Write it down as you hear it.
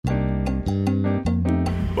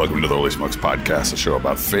Welcome to the Holy Smokes Podcast, a show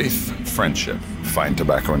about faith, friendship, fine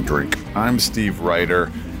tobacco, and drink. I'm Steve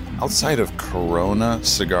Ryder, outside of Corona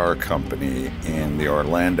Cigar Company in the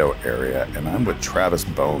Orlando area, and I'm with Travis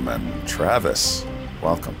Bowman. Travis,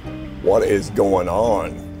 welcome. What is going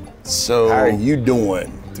on? So, how are you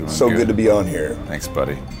doing? So good to be on here. Thanks,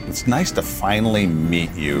 buddy. It's nice to finally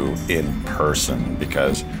meet you in person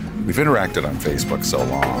because we've interacted on Facebook so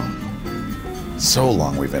long. So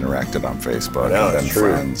long we've interacted on Facebook and been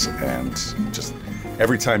friends, and just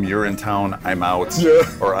every time you're in town, I'm out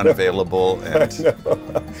or unavailable,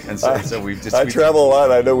 and so we've just. I travel a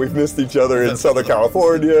lot. I know we've missed each other in Southern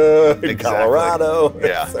California, in Colorado.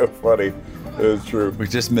 Yeah, it's so funny. It is true. We're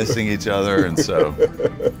just missing each other, and so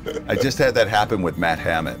I just had that happen with Matt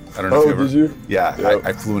Hammett. I don't know if you ever. Did you? Yeah, yep.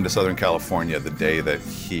 I flew into Southern California the day that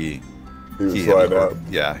he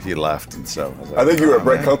left, and so I think you were at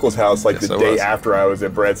Brett Kunkel's house the day after I was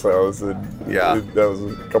at Brett's house. That was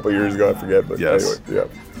a couple of years ago. I forget, but anyway,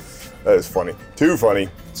 that is funny. Too funny.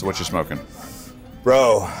 So what you smoking,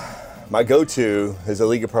 bro? My go-to is a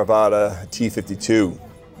Liga Privada T52.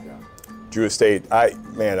 Drew Estate.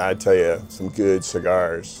 I tell you, some good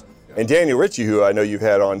cigars. And Daniel Ritchie, who I know you've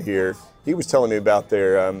had on here, he was telling me about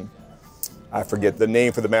their, I forget the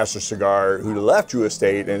name for the master cigar, who left Drew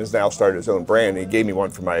Estate and has now started his own brand. He gave me one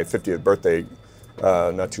for my 50th birthday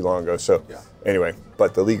not too long ago. So anyway,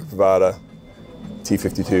 but the Liga Privada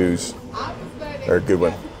T52s are a good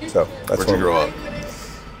one. So that's where'd you grow up?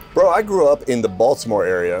 Bro, I grew up in the Baltimore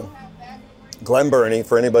area. Glen Burnie,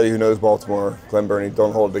 for anybody who knows Baltimore, Glen Burnie,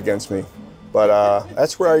 don't hold it against me. But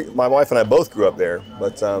that's where my wife and I both grew up there.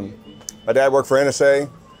 But my dad worked for NSA,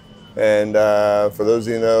 and for those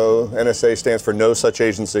of you who know, NSA stands for No Such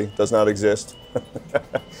Agency, does not exist.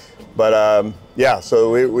 But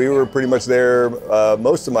so we were pretty much there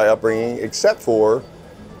most of my upbringing, except for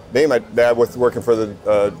me and my dad working for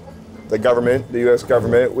the government, the U.S.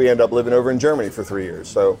 government. We ended up living over in Germany for 3 years.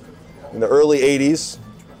 So in the early 80s,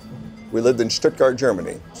 we lived in Stuttgart,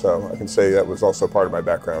 Germany, so I can say that was also part of my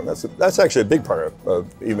background. That's actually a big part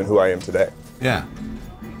of even who I am today. Yeah.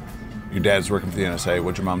 Your dad's working for the NSA.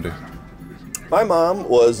 What'd your mom do? My mom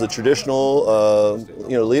was the traditional,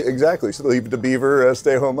 exactly, so leave the beaver,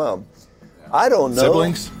 stay-home mom. I don't know.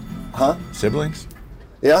 Siblings? Huh? Siblings?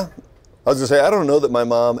 Yeah. I was gonna say, I don't know that my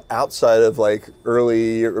mom, outside of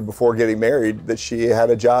early or before getting married, that she had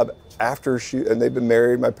a job after and they've been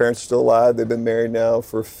married. My parents are still alive. They've been married now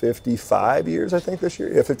for 55 years, I think, this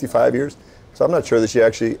year. Yeah, 55 years. So I'm not sure that she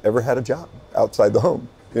actually ever had a job outside the home,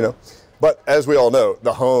 But as we all know,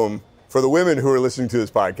 the home, for the women who are listening to this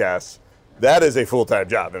podcast, that is a full-time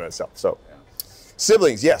job in itself. So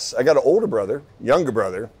siblings, yes. I got an older brother, younger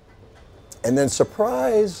brother, and then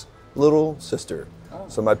surprise, little sister.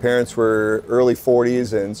 So my parents were early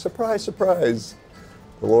 40s, and surprise, surprise,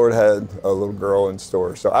 the Lord had a little girl in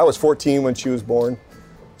store. So I was 14 when she was born.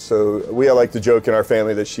 So we like to joke in our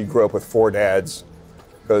family that she grew up with 4 dads,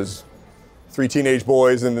 because 3 teenage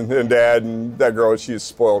boys and dad, and that girl, she's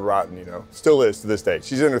spoiled rotten, Still is to this day.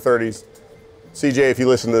 She's in her 30s. CJ, if you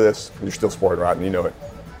listen to this, you're still spoiled rotten, you know it.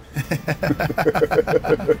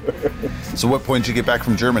 So what point did you get back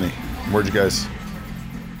from Germany? Where'd you guys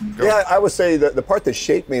go? Yeah, I would say that the part that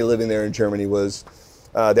shaped me living there in Germany was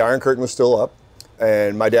the Iron Curtain was still up.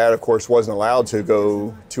 And my dad, of course, wasn't allowed to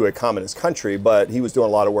go to a communist country, but he was doing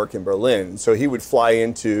a lot of work in Berlin. So he would fly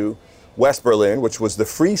into West Berlin, which was the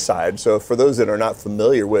free side. So for those that are not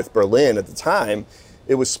familiar with Berlin at the time,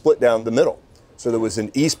 it was split down the middle. So there was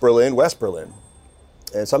an East Berlin, West Berlin.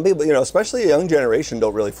 And some people, especially a young generation,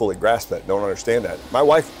 don't really fully grasp that, don't understand that. My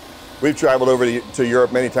wife, we've traveled over to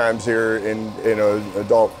Europe many times here in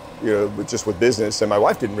adult, just with business, and my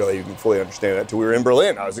wife didn't really even fully understand that until we were in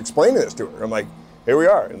Berlin. I was explaining this to her. I'm like, here we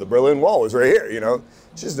are, and the Berlin Wall was right here,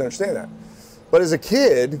 She doesn't understand that. But as a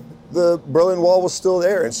kid, the Berlin Wall was still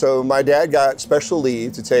there, and so my dad got special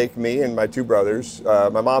leave to take me and my 2 brothers.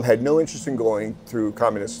 My mom had no interest in going through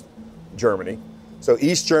communist Germany. So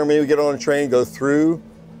East Germany, we get on a train, go through.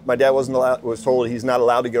 My dad was told he's not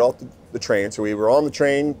allowed to get off the train, so we were on the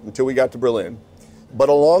train until we got to Berlin. But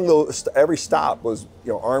along every stop was,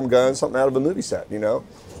 armed guns, something out of a movie set, And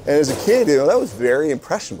as a kid, that was very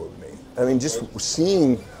impressionable to me. I mean, just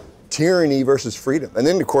seeing tyranny versus freedom. And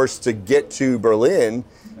then, of course, to get to Berlin,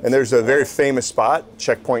 and there's a very famous spot,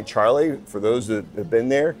 Checkpoint Charlie, for those that have been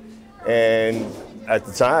there. And at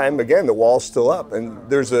the time, again, the wall's still up. And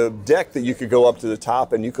there's a deck that you could go up to the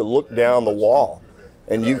top, and you could look down the wall.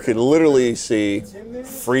 And you could literally see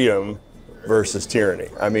freedom versus tyranny.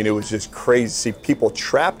 I mean, it was just crazy. See people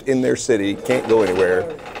trapped in their city, can't go anywhere,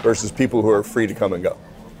 versus people who are free to come and go.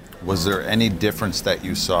 Was there any difference that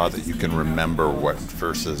you saw that you can remember what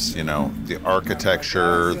versus, the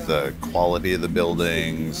architecture, the quality of the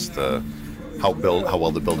buildings, how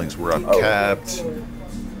well the buildings were upkept,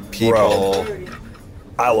 people? Bro,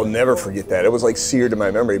 I will never forget that. It was like seared in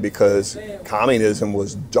my memory because communism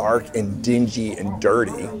was dark and dingy and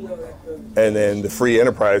dirty. And then the free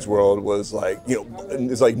enterprise world was like,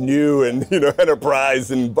 it's like new and, enterprise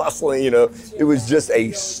and bustling, It was just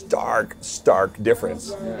a stark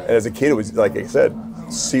difference. And as a kid, it was, like I said,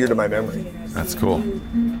 seared in my memory. That's cool.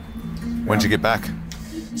 When'd you get back?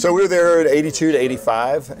 So we were there in 82 to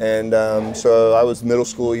 85. And so I was middle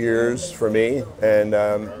school years for me. And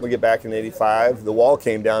we get back in 85. The wall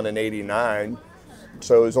came down in 89.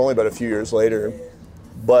 So it was only about a few years later.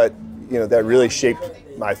 But, that really shaped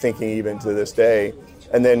my thinking even to this day.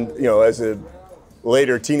 And then, as a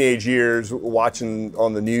later teenage years, watching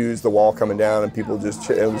on the news, the wall coming down and people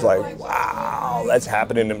it was like, wow, that's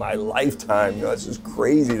happening in my lifetime. It's just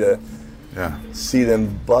crazy to see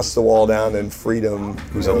them bust the wall down and freedom.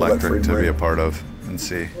 It was electric to be a part of and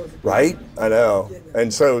see. Right? I know.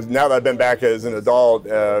 And so now that I've been back as an adult,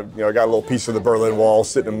 I got a little piece of the Berlin Wall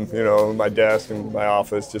sitting, in my desk in my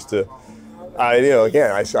office just to, I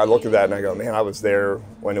look at that and I go, man, I was there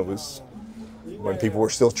when people were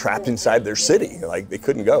still trapped inside their city, like they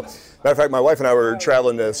couldn't go. Matter of fact, my wife and I were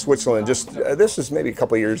traveling to Switzerland this was maybe a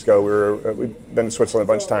couple of years ago. We've been to Switzerland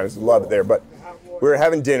a bunch of times, love it there, but we were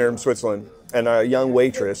having dinner in Switzerland and a young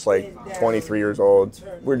waitress, like 23 years old,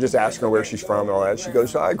 we were just asking her where she's from and all that. She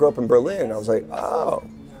goes, I grew up in Berlin. I was like, oh,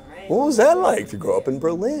 what was that like to grow up in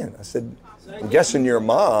Berlin? I said, I'm guessing your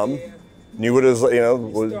mom knew what it was,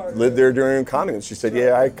 lived there during communism. She said,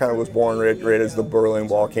 yeah, I kind of was born right as the Berlin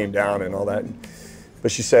Wall came down and all that.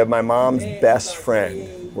 But she said, my mom's best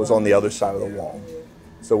friend was on the other side of the wall.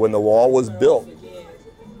 So when the wall was built,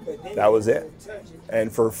 that was it. And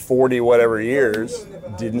for 40 whatever years,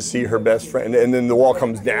 didn't see her best friend. And then the wall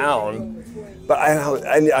comes down.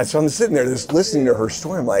 But so I'm sitting there just listening to her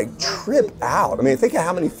story. I'm like, trip out. I mean, think of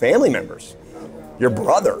how many family members, your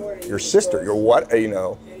brother, your sister,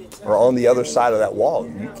 are on the other side of that wall.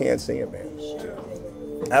 You can't see it,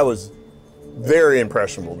 man. That was very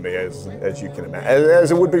impressionable to me, as you can imagine,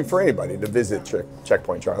 as it would be for anybody to visit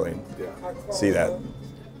Checkpoint Charlie and see that.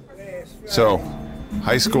 So,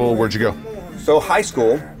 high school, where'd you go? So high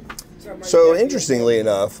school. So interestingly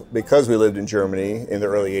enough, because we lived in Germany in the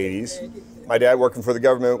early 80s, my dad working for the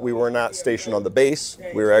government, we were not stationed on the base.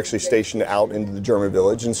 We were actually stationed out into the German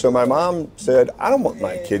village. And so my mom said, I don't want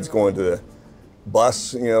my kids going to the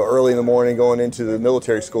bus, early in the morning going into the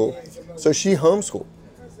military school. So she homeschooled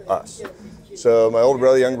us. So my older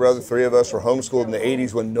brother, younger brother, three of us were homeschooled in the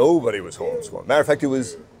 80s when nobody was homeschooling. Matter of fact,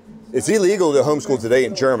 it's illegal to homeschool today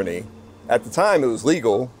in Germany. At the time, it was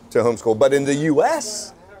legal to homeschool, but in the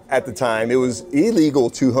U.S. at the time, it was illegal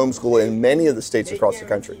to homeschool in many of the states across the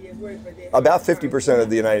country. About 50% of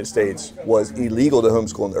the United States was illegal to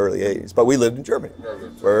homeschool in the early 80s, but we lived in Germany,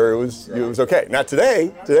 where it was okay. Now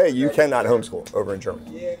today you cannot homeschool over in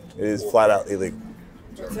Germany. It is flat out illegal.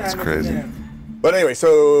 That's crazy. But anyway,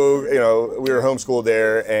 so we were homeschooled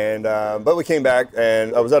there, and but we came back,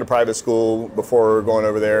 and I was at a private school before going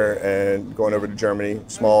over there and going over to Germany,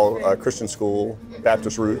 small Christian school,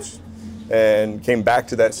 Baptist roots, and came back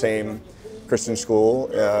to that same Christian school,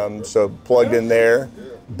 so plugged in there.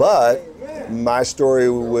 But my story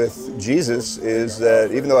with Jesus is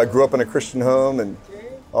that even though I grew up in a Christian home and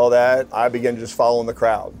all that, I began just following the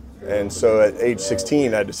crowd. And so at age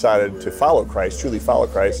 16, I decided to follow Christ, truly follow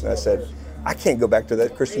Christ, and I said, I can't go back to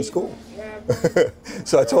that Christian school.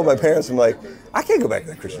 So I told my parents, I'm like, I can't go back to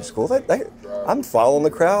that Christian school. I'm following the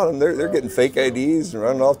crowd, and they're getting fake IDs and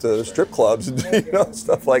running off to strip clubs and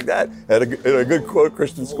stuff like that at a good quote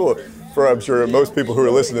Christian school. For I'm sure most people who are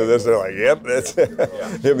listening to this, they're like, yep, that's.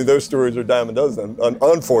 I mean, those stories are dime a dozen,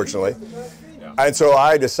 unfortunately. And so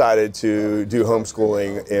I decided to do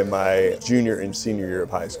homeschooling in my junior and senior year of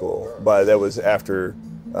high school, but that was after.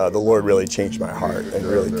 The Lord really changed my heart and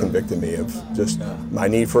really convicted me of just my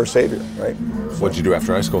need for a Savior, right? What'd you do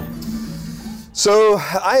after high school? So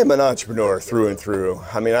I am an entrepreneur through and through.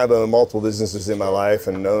 I mean, I've owned multiple businesses in my life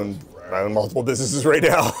and I own multiple businesses right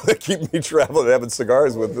now that keep me traveling and having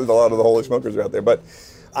cigars with a lot of the holy smokers out there. But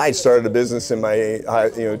I started a business in my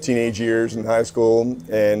teenage years in high school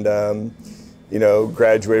and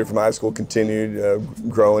graduated from high school, continued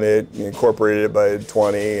growing it, incorporated it by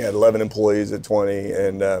 20, had 11 employees at 20,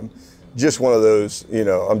 and just one of those,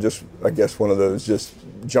 I guess one of those just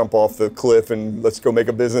jump off the cliff and let's go make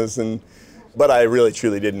a business. But I really,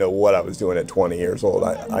 truly didn't know what I was doing at 20 years old.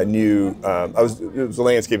 I knew, it was a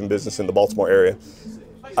landscaping business in the Baltimore area.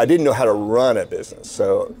 I didn't know how to run a business.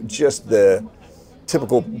 So just the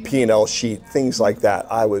typical P&L sheet, things like that,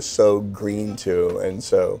 I was so green to. And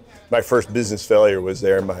so my first business failure was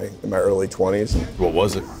there in my early 20s. What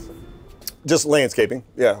was it? Just landscaping.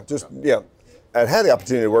 Yeah. I had the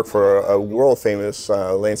opportunity to work for a world famous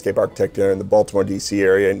landscape architect there in the Baltimore, D.C.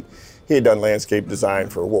 area. And he had done landscape design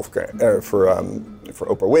for for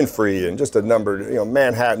Oprah Winfrey and just a number,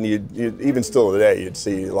 Manhattan, even still today, you'd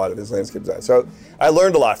see a lot of his landscape design. So I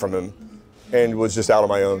learned a lot from him and was just out on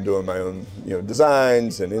my own, doing my own,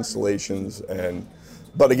 designs and installations.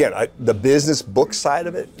 But again, the business book side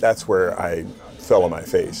of it, that's where I fell on my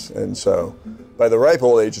face. And so by the ripe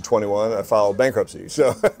old age of 21, I filed bankruptcy.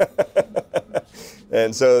 So,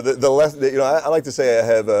 and so I like to say I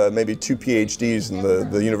have maybe 2 PhDs in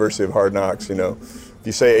the University of Hard Knocks. If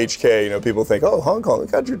you say HK, people think, oh, Hong Kong, you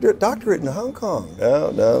got your doctorate in Hong Kong.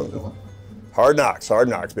 No. Hard knocks,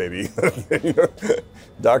 baby.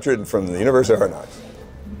 Doctorate from the University of Hard Knocks.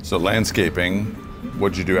 So landscaping,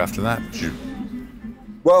 what'd you do after that?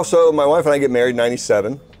 Well, so my wife and I get married in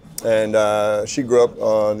 97, and she grew up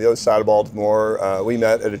on the other side of Baltimore. We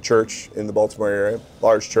met at a church in the Baltimore area,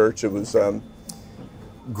 large church. It was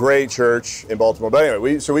great church in Baltimore. But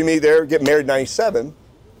anyway, we meet there, get married in 97,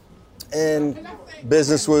 and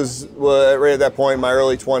business was right at that point, in my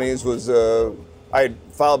early 20s, was I had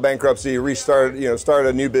filed bankruptcy, started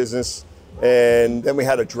a new business, and then we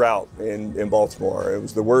had a drought in Baltimore. It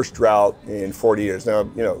was the worst drought in 40 years. Now,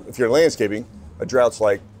 if you're landscaping, a drought's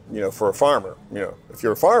like, for a farmer. If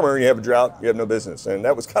you're a farmer and you have a drought, you have no business. And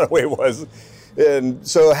that was kind of the way it was. And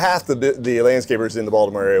so half the landscapers in the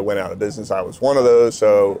Baltimore area went out of business. I was one of those,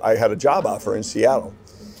 so I had a job offer in Seattle.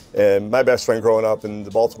 And my best friend growing up in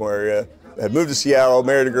the Baltimore area had moved to Seattle,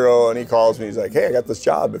 married a girl, and he calls me. He's like, hey, I got this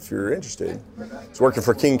job if you're interested. He's working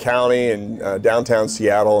for King County in downtown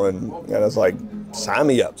Seattle, and I was like, sign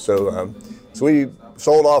me up. So we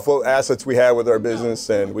sold off what assets we had with our business,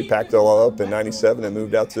 and we packed it all up in 97 and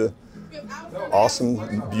moved out to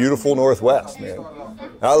awesome, beautiful Northwest, man.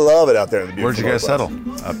 I love it out there in the beautiful Where'd you guys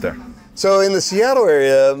Northwest. settle up there? So in the Seattle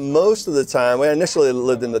area, most of the time, we initially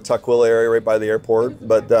lived in the Tuckwell area right by the airport,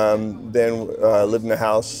 but then lived in a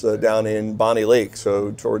house down in Bonnie Lake,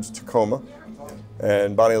 so towards Tacoma.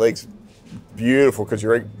 And Bonnie Lake's beautiful because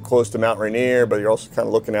you're right close to Mount Rainier, but you're also kind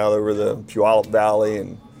of looking out over the Puyallup Valley,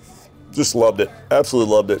 and just loved it.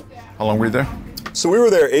 Absolutely loved it. How long were you there? So we were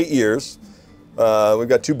there 8 years. We've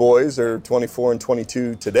got 2 boys. They're 24 and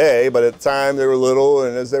 22 today, but at the time they were little,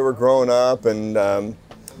 and as they were growing up, and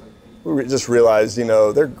we just realized,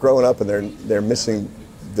 they're growing up and they're missing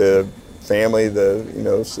the family,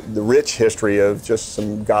 the rich history of just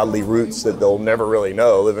some godly roots that they'll never really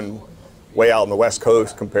know, living way out on the West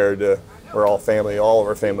Coast compared to where all of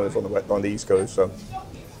our family is on the East Coast. So,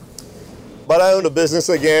 but I owned a business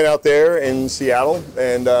again out there in Seattle,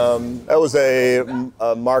 and that was a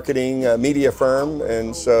marketing media firm,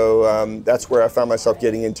 and so that's where I found myself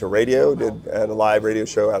getting into radio. Had a live radio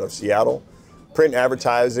show out of Seattle. Print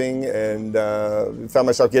advertising, and found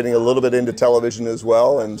myself getting a little bit into television as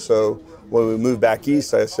well. And so when we moved back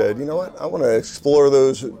east, I said, you know what, I want to explore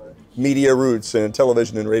those media roots in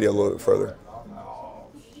television and radio a little bit further.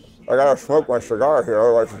 I gotta smoke my cigar here,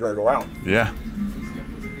 otherwise it's gonna go out. Yeah,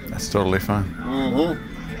 that's totally fine.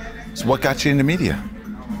 Mm-hmm. So what got you into media?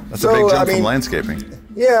 That's a big jump from landscaping.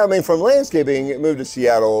 Yeah, from landscaping, moved to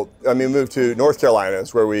Seattle. Moved to North Carolina.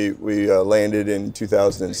 That's where we landed in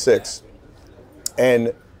 2006.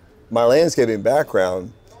 And my landscaping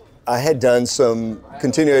background, I had done some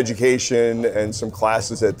continuing education and some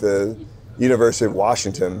classes at the University of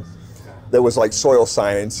Washington that was like soil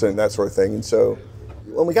science and that sort of thing. And so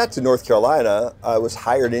when we got to North Carolina, I was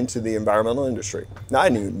hired into the environmental industry. Now, I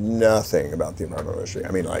knew nothing about the environmental industry.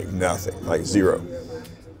 Nothing, like zero.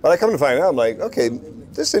 But I come to find out, I'm like, okay,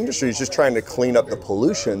 this industry is just trying to clean up the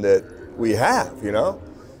pollution that we have,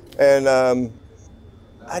 And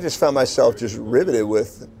I just found myself just riveted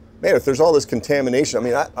with, man, if there's all this contamination.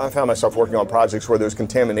 I found myself working on projects where there's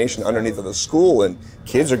contamination underneath of the school and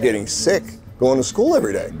kids are getting sick going to school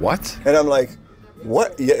every day. What? And I'm like,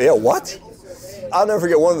 what? Yeah, what? I'll never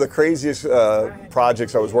forget one of the craziest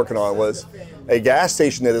projects I was working on was a gas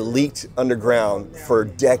station that had leaked underground for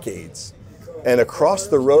decades. And across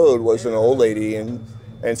the road was an old lady, and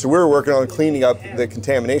so we were working on cleaning up the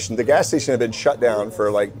contamination. The gas station had been shut down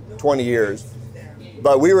for like 20 years.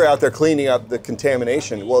 But we were out there cleaning up the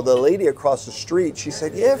contamination. Well, the lady across the street, she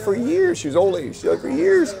said, yeah, for years, she was old lady, she's like, for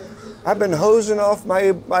years, I've been hosing off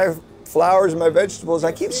my flowers and my vegetables.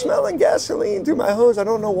 I keep smelling gasoline through my hose. I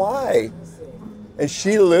don't know why. And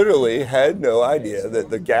she literally had no idea that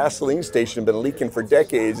the gasoline station had been leaking for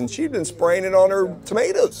decades, and she'd been spraying it on her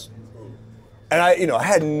tomatoes. And I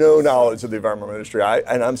had no knowledge of the environmental industry.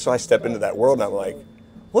 So I step into that world, and I'm like,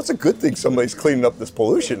 well, it's a good thing somebody's cleaning up this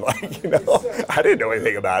pollution. Like, I didn't know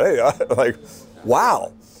anything about it. Like,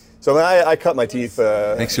 wow. So then I cut my teeth.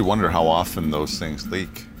 Makes you wonder how often those things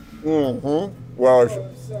leak. Mm-hmm.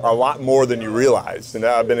 Well, a lot more than you realize. And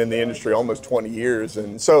I've been in the industry almost 20 years.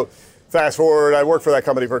 And so fast forward, I worked for that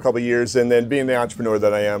company for a couple of years. And then being the entrepreneur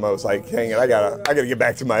that I am, I was like, hang it, I gotta get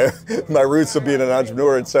back to my roots of being an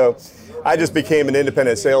entrepreneur. And so I just became an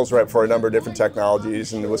independent sales rep for a number of different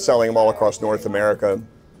technologies and was selling them all across North America.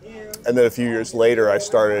 And then a few years later, I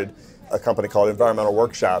started a company called Environmental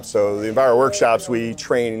Workshops. So the Environmental Workshops, we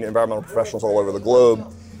train environmental professionals all over the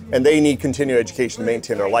globe, and they need continuing education to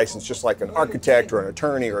maintain their license, just like an architect or an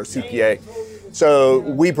attorney or a CPA. So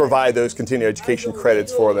we provide those continuing education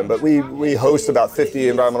credits for them. But we host about 50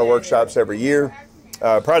 environmental workshops every year.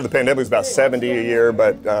 Prior to the pandemic, it was about 70 a year,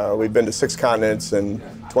 but we've been to 6 continents and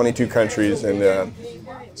 22 countries. And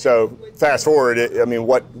so fast forward,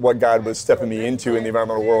 what God was stepping me into in the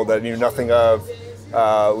environmental world that I knew nothing of.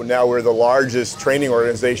 Now we're the largest training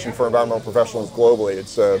organization for environmental professionals globally.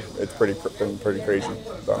 It's been pretty crazy.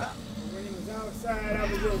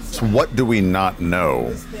 So what do we not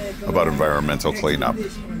know about environmental cleanup?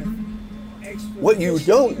 What you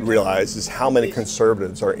don't realize is how many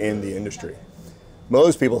conservatives are in the industry.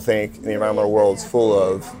 Most people think the environmental world is full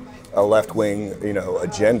of a left-wing,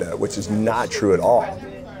 agenda, which is not true at all.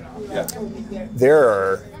 Yeah. There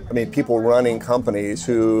are, people running companies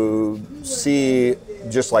who see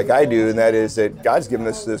just like I do, and that is that God's given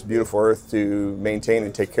us this beautiful earth to maintain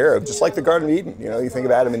and take care of, just like the Garden of Eden. You think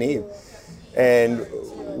of Adam and Eve. And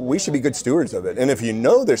we should be good stewards of it. And if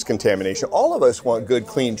there's contamination, all of us want good,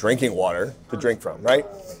 clean drinking water to drink from, right?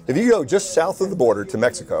 If you go just south of the border to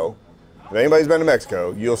Mexico, if anybody's been to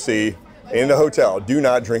Mexico, you'll see in the hotel, do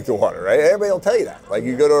not drink the water, right? Everybody will tell you that. Like,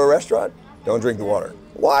 you go to a restaurant, don't drink the water.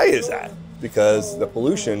 Why is that? Because the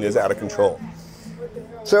pollution is out of control.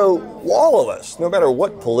 So all of us, no matter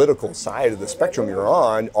what political side of the spectrum you're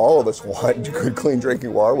on, all of us want good, clean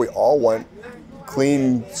drinking water. We all want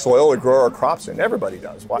clean soil to grow our crops in. Everybody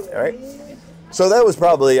does, right? So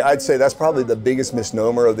I'd say that's probably the biggest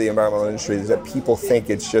misnomer of the environmental industry, is that people think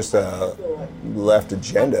it's just a left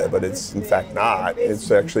agenda, but it's in fact not.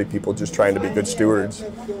 It's actually people just trying to be good stewards.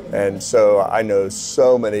 And so I know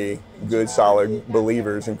so many good, solid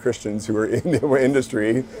believers and Christians who are in the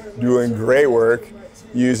industry doing great work,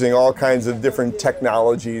 using all kinds of different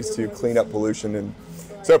technologies to clean up pollution. And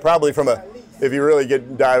so probably if you really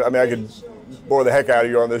I could bore the heck out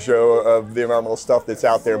of you on this show of the environmental stuff that's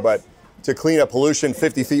out there, but to clean up pollution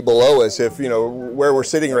 50 feet below us, where we're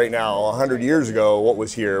sitting right now, 100 years ago, what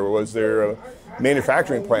was here? Was there a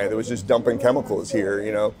manufacturing plant that was just dumping chemicals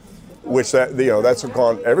here, which that's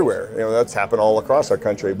gone everywhere. That's happened all across our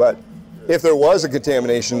country. But if there was a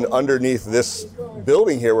contamination underneath this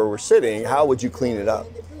building here where we're sitting, how would you clean it up?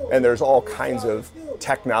 And there's all kinds of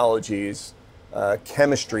technologies,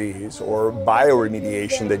 chemistries, or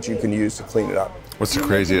bioremediation that you can use to clean it up. What's the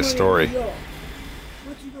craziest story?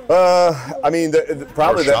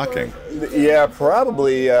 Probably shocking. Yeah,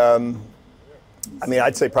 probably.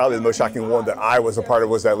 I'd say probably the most shocking one that I was a part of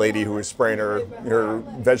was that lady who was spraying her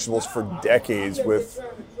vegetables for decades with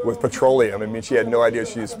petroleum. She had no idea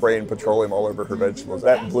she was spraying petroleum all over her vegetables.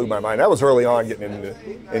 That blew my mind. That was early on getting into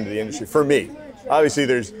the industry for me. Obviously,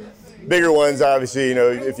 there's bigger ones. Obviously,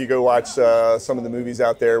 if you go watch some of the movies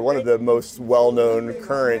out there, one of the most well-known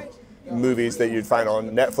current movies that you'd find on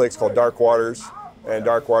Netflix called Dark Waters. And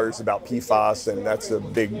Dark Waters is about PFAS, and that's a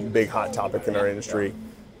big hot topic in our industry.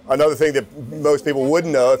 Another thing that most people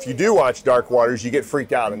wouldn't know, if you do watch Dark Waters, you get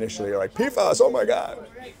freaked out initially. You're like, PFAS, oh my God.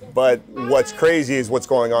 But what's crazy is what's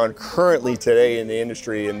going on currently today in the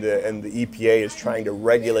industry, and the EPA is trying to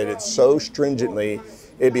regulate it so stringently,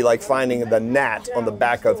 it'd be like finding the gnat on the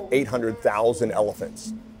back of 800,000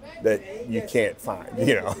 elephants that you can't find,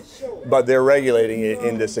 But they're regulating it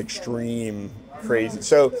in this extreme crazy.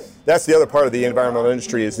 So that's the other part of the environmental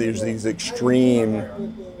industry, is there's these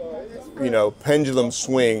extreme, pendulum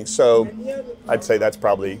swings. So I'd say that's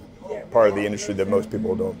probably part of the industry that most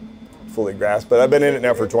people don't fully grasp. But I've been in it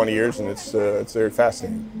now for 20 years, and it's very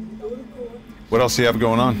fascinating. What else do you have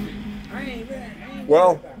going on?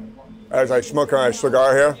 Well, as I smoke a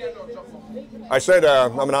cigar here, I said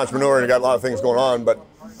I'm an entrepreneur and got a lot of things going on, but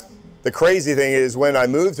the crazy thing is when I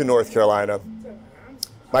moved to North Carolina,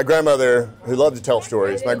 my grandmother, who loved to tell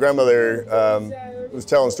stories, my grandmother was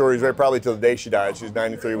telling stories right probably till the day she died. She was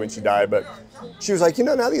 93 when she died, but she was like,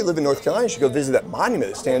 now that you live in North Carolina, you should go visit that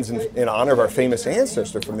monument that stands in honor of our famous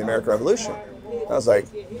ancestor from the American Revolution. I was like,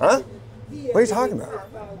 huh? What are you talking about?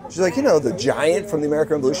 She's like, the giant from the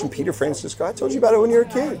American Revolution, Peter Francisco. I told you about it when you were a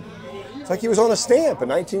kid. It's like he was on a stamp in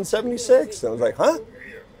 1976. And I was like, huh?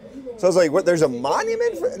 So I was like, what, there's a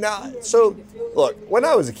monument for now? So look, when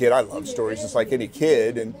I was a kid, I loved stories just like any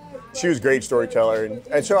kid. And she was a great storyteller.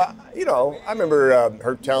 And so, I remember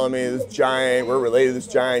her telling me this giant, we're related to this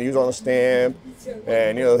giant, he was on a stamp.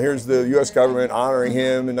 And, here's the U.S. government honoring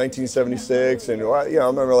him in 1976. And, I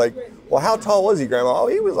remember like, well, how tall was he, Grandma? Oh,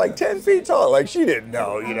 he was like 10 feet tall. Like, she didn't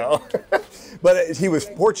know, But he was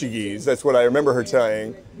Portuguese. That's what I remember her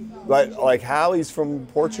saying. But, like, how he's from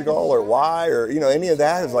Portugal or why or, any of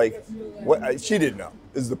that is like, what she didn't know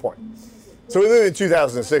is the point. So we moved in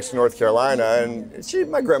 2006 to North Carolina,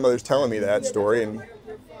 and my grandmother's telling me that story. And,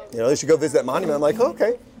 they should go visit that monument. I'm like,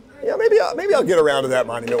 okay, maybe I'll get around to that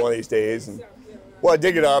monument one of these days. And, well, I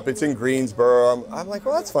dig it up. It's in Greensboro. I'm like,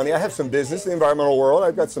 well, that's funny. I have some business in the environmental world.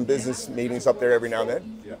 I've got some business meetings up there every now and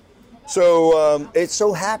then. Yeah. So it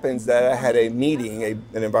so happens that I had a meeting,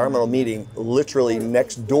 an environmental meeting, literally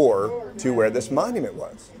next door to where this monument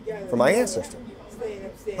was for my ancestor.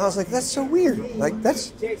 I was like, that's so weird.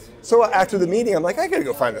 So after the meeting, I'm like, I gotta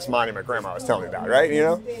go find this monument Grandma was telling me about,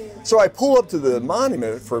 right? So I pull up to the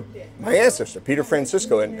monument for my ancestor, Peter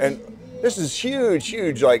Francisco, and this is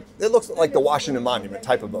huge, like, it looks like the Washington Monument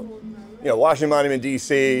type of boat. Washington Monument,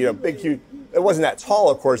 D.C., big, huge. It wasn't that tall,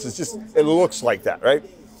 of course. It looks like that, right?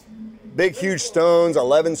 Big, huge stones,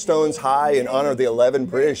 11 stones high in honor of the 11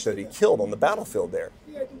 British that he killed on the battlefield there.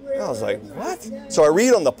 And I was like, what? So I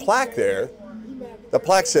read on the plaque there, the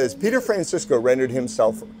plaque says, Peter Francisco rendered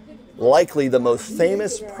himself likely the most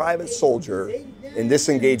famous private soldier in this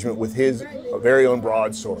engagement with his very own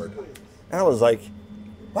broadsword. And I was like,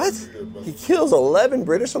 what? He kills 11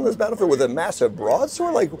 British on this battlefield with a massive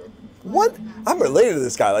broadsword? Like, what? I'm related to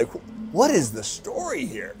this guy. Like, what is the story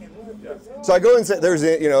here? So I go and say, there's,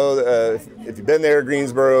 if you've been there,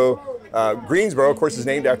 Greensboro, of course, is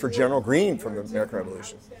named after General Greene from the American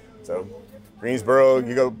Revolution. So Greensboro,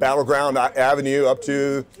 you go Battleground Avenue up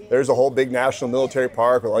to, there's a whole big national military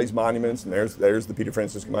park with all these monuments, and there's the Peter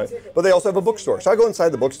Francisco Monument. But they also have a bookstore. So I go inside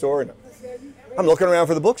the bookstore, and I'm looking around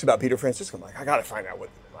for the books about Peter Francisco. I'm like, I got to find out what,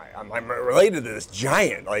 I'm related to this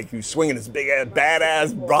giant, like, who's swinging this big,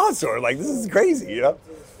 badass broadsword. Like, this is crazy,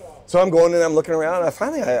 So I'm going and I'm looking around, and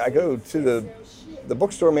finally I go to the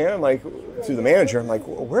bookstore man. I'm like, to the manager, I'm like,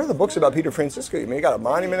 well, where are the books about Peter Francisco? You got a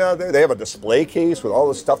monument out there. They have a display case with all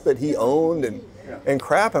the stuff that he owned and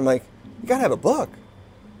crap. I'm like, you got to have a book.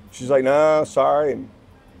 She's like, no, sorry. And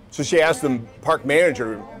so she asked the park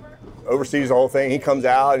manager, who oversees the whole thing. He comes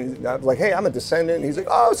out, and I was like, hey, I'm a descendant. And he's like,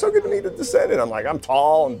 oh, it's so good to meet a descendant. I'm like, I'm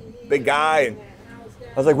tall and big guy. And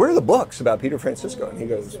I was like, where are the books about Peter Francisco? And he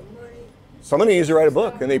goes, someone needs to write a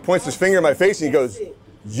book. And he points his finger in my face and he goes,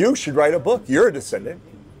 you should write a book. You're a descendant.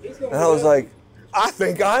 And I was like, I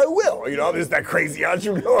think I will. I'm just that crazy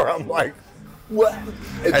entrepreneur. I'm like, what?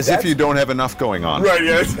 As if you don't have enough going on. Right,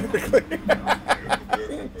 yeah, exactly.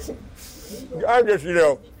 I'm just,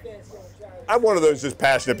 I'm one of those just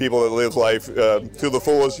passionate people that lives life to the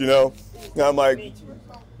fullest, And I'm like,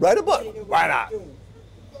 write a book. Why not?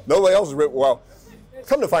 Nobody else has written, well,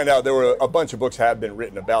 come to find out, there were a bunch of books have been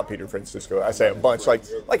written about Peter Francisco. I say a bunch, like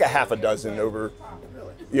a half a dozen over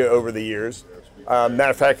the years. Matter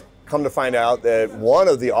of fact, come to find out that one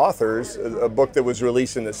of the authors, a book that was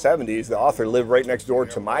released in the 70s, the author lived right next door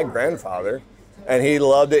to my grandfather, and he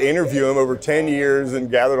loved to interview him over 10 years and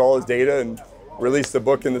gathered all his data and released the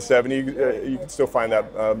book in the 70s. You can still find that.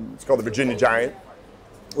 It's called The Virginia Giant,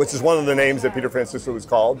 which is one of the names that Peter Francisco was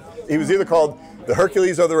called. He was either called the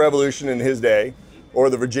Hercules of the Revolution in his day, or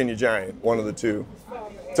the Virginia Giant, one of the two.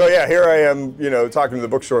 So yeah, here I am, talking to the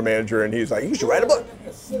bookstore manager, and he's like, you should write a book.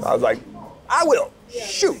 I was like, I will,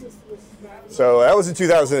 shoot. So that was in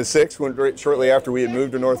 2006, shortly after we had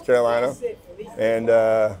moved to North Carolina. And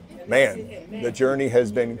man, the journey has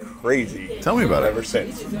been crazy. Tell me about it. Ever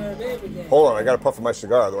since. Hold on, I got to puff of my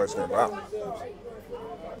cigar, otherwise it's going to go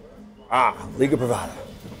out. Liga Privada.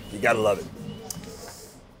 You got to love it.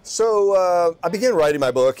 So I began writing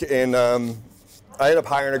my book, and I ended up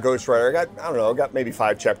hiring a ghostwriter. I got maybe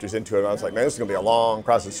 5 chapters into it. And I was like, man, this is going to be a long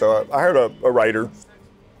process. So I hired a writer.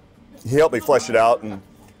 He helped me flesh it out.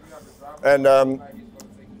 And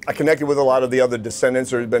I connected with a lot of the other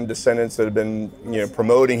descendants. There had been descendants that had been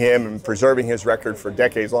promoting him and preserving his record for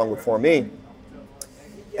decades long before me.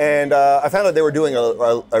 And I found out they were doing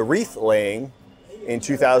a wreath laying in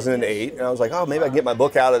 2008. And I was like, oh, maybe I can get my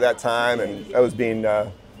book out at that time. And that was being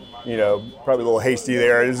probably a little hasty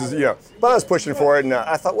there. But I was pushing for it, and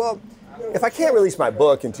I thought, well, if I can't release my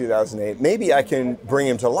book in 2008, maybe I can bring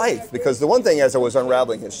him to life. Because the one thing, as I was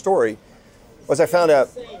unraveling his story, was I found out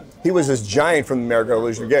he was this giant from the American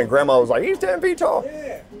Revolution. Again, Grandma was like, he's 10 feet tall.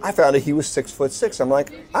 I found out he was 6'6". I'm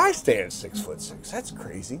like, I stand 6'6". That's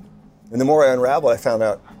crazy. And the more I unraveled, I found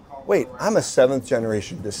out, wait, I'm a 7th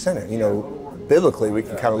generation descendant. Biblically, we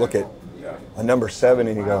can kind of look at a number 7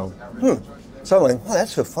 and you go, So I'm like, oh,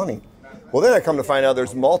 that's so funny. Well, then I come to find out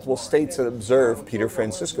there's multiple states that observe Peter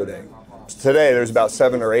Francisco Day. Today, there's about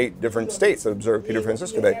 7 or 8 different states that observe Peter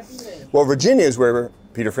Francisco Day. Well, Virginia is where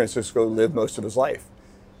Peter Francisco lived most of his life.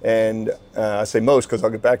 And I say most because I'll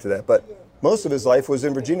get back to that. But most of his life was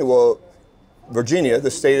in Virginia. Well, Virginia, the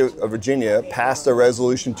state of Virginia, passed a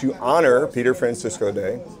resolution to honor Peter Francisco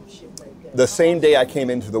Day the same day I came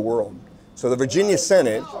into the world. So the Virginia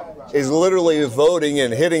Senate is literally voting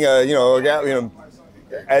and hitting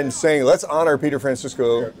and saying, let's honor Peter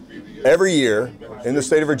Francisco every year in the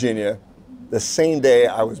state of Virginia the same day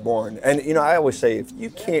I was born. And, I always say, if you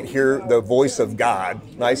can't hear the voice of God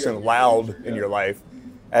nice and loud in your life,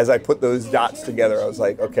 as I put those dots together, I was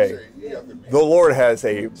like, okay, the Lord has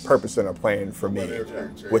a purpose and a plan for me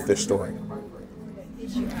with this story.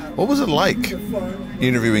 What was it like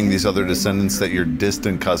interviewing these other descendants that you're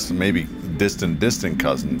distant cousins, maybe distant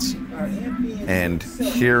cousins, and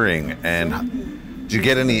hearing, and did you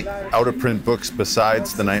get any out-of-print books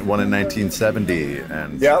besides the one in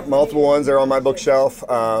 1970? Yeah, multiple ones are on my bookshelf.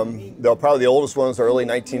 Probably the oldest ones are early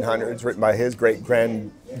 1900s, written by his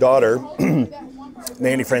great-granddaughter,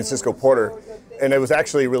 Nanny Francisco Porter. And it was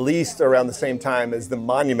actually released around the same time as the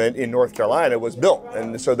monument in North Carolina was built.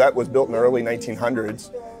 And so that was built in the early 1900s.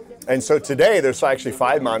 And so today there's actually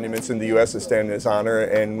 5 monuments in the U.S. that stand in his honor,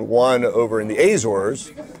 and one over in the Azores,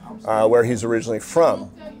 where he's originally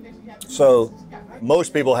from. So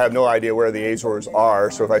most people have no idea where the Azores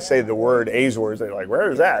are. So if I say the word Azores, they're like,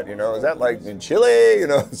 where is that? Is that like in Chile,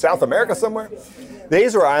 South America somewhere? The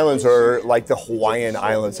Azore Islands are like the Hawaiian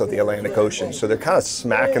Islands of the Atlantic Ocean. So they're kind of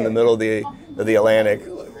smack in the middle of the Atlantic.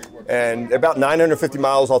 And about 950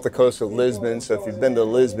 miles off the coast of Lisbon. So if you've been to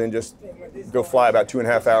Lisbon, just go fly about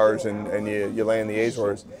 2.5 hours and you land in the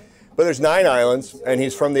Azores. But there's 9 islands, and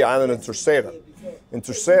he's from the island of Terceira. And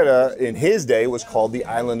Terceira, in his day, was called the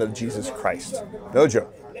Island of Jesus Christ. No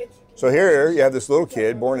joke. So here you have this little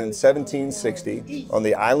kid born in 1760 on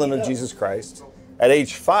the Island of Jesus Christ. At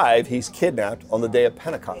age 5, he's kidnapped on the day of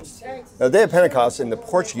Pentecost. Now, the day of Pentecost in the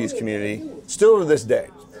Portuguese community, still to this day,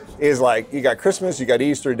 is like, you got Christmas, you got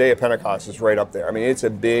Easter, day of Pentecost is right up there. I mean, it's a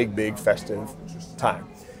big, big festive time.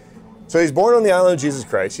 So he's born on the Island of Jesus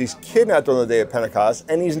Christ. He's kidnapped on the day of Pentecost,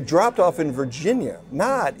 and he's dropped off in Virginia,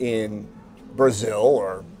 not in Brazil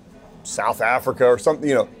or South Africa or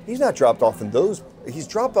something. He's not dropped off in those. He's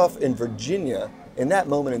dropped off in Virginia in that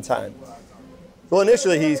moment in time. Well,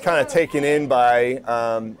 initially he's kind of taken in by,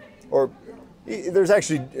 there's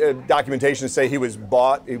actually documentation to say he was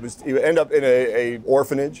bought. He would end up in a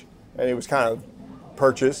orphanage, and he was kind of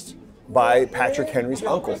purchased by Patrick Henry's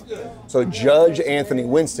uncle. So Judge Anthony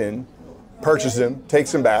Winston purchases him,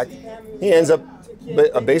 takes him back. He ends up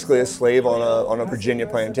basically a slave on a Virginia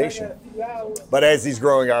plantation. But as he's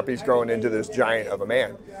growing up, he's growing into this giant of a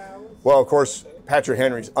man. Well, of course, Patrick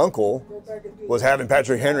Henry's uncle was having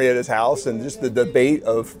Patrick Henry at his house, and just the debate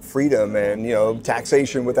of freedom and,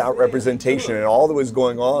 taxation without representation and all that was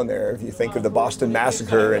going on there. If you think of the Boston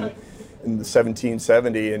Massacre in the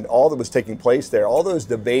 1770 and all that was taking place there, all those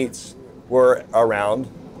debates were around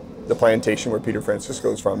the plantation where Peter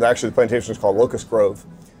Francisco is from. Actually, the plantation is called Locust Grove.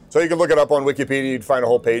 So you can look it up on Wikipedia. You'd find a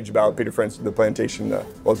whole page about Peter Francisco, the plantation,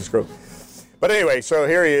 Locust Grove. But anyway, so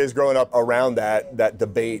here he is growing up around that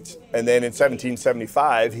debate. And then in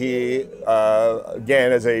 1775, he,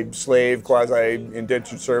 again, as a slave,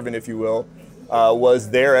 quasi-indentured servant, if you will,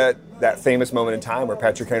 was there at that famous moment in time where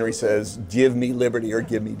Patrick Henry says, give me liberty or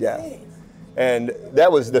give me death. And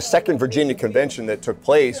that was the Second Virginia Convention that took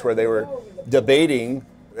place, where they were debating.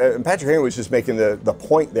 And Patrick Henry was just making the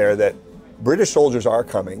point there that British soldiers are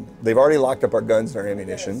coming. They've already locked up our guns and our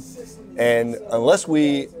ammunition. And unless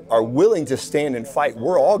we are willing to stand and fight,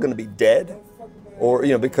 we're all going to be dead, or,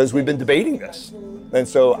 because we've been debating this. And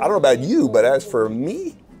so I don't know about you, but as for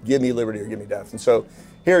me, give me liberty or give me death. And so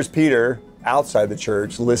here's Peter outside the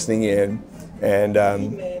church listening in and,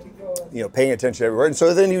 paying attention to every word. And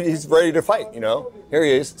so then he's ready to fight, Here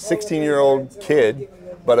he is, 16-year-old kid,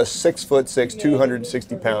 but a 6'6",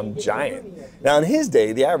 260-pound giant. Now, in his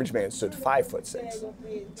day, the average man stood 5'6".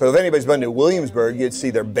 So if anybody's been to Williamsburg, you'd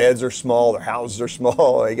see their beds are small, their houses are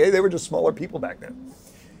small. They were just smaller people back then.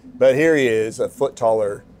 But here he is, a foot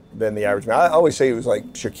taller than the average man. I always say he was like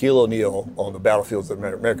Shaquille O'Neal on the battlefields of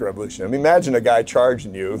the American Revolution. I mean, imagine a guy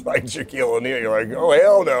charging you like Shaquille O'Neal. You're like, oh,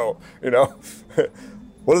 hell no, you know.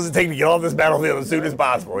 What does it take to get off this battlefield as soon as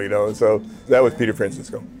possible, you know? So that was Peter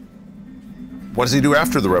Francisco. What does he do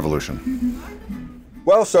after the revolution?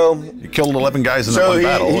 Well, so he killed 11 guys in that one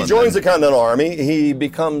battle. He joins the Continental Army. He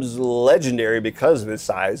becomes legendary because of his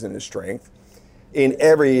size and his strength. In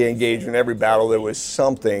every engagement, every battle, there was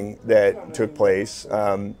something that took place.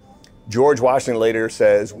 George Washington later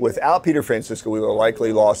says, without Peter Francisco, we would have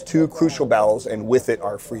likely lost 2 crucial battles, and with it,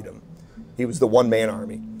 our freedom. He was the one-man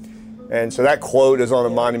army. And so that quote is on a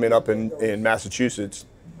monument up in Massachusetts.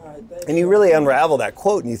 And you really unravel that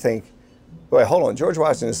quote and you think, wait, hold on, George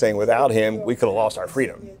Washington is saying without him, we could have lost our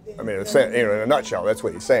freedom. I mean, in a nutshell, that's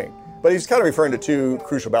what he's saying. But he's kind of referring to 2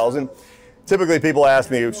 crucial battles. And typically people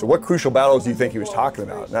ask me, so what crucial battles do you think he was talking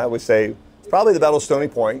about? And I would say, probably the Battle of Stony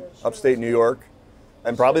Point, upstate New York,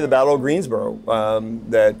 and probably the Battle of Greensboro,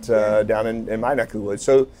 down in my neck of the woods.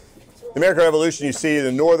 So the American Revolution, you see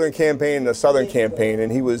the Northern campaign and the Southern campaign,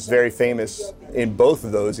 and he was very famous in both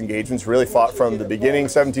of those engagements, really fought from the beginning,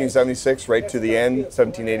 1776, right to the end,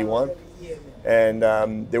 1781. And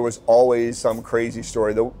there was always some crazy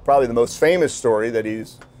story. Probably the most famous story that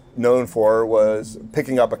he's known for was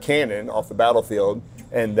picking up a cannon off the battlefield,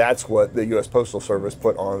 and that's what the U.S. Postal Service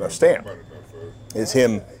put on a stamp, is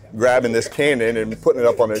him grabbing this cannon and putting it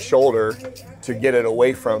up on his shoulder to get it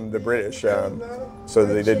away from the British so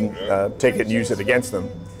that they didn't take it and use it against them.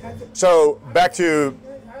 So back to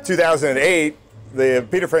 2008, the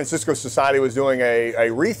Peter Francisco Society was doing a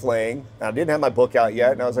wreath laying. I didn't have my book out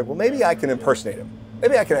yet, and I was like, well, maybe I can impersonate him.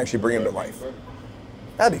 Maybe I can actually bring him to life.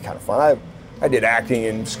 That'd be kind of fun. I did acting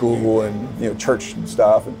in school and church and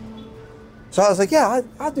stuff. And so I was like, yeah,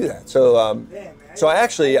 I'll do that. So I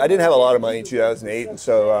didn't have a lot of money in 2008, and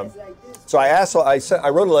so I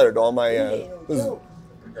wrote a letter to all my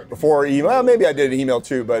before email. Maybe I did an email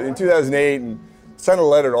too, but in 2008, and sent a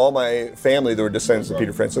letter to all my family that were descendants of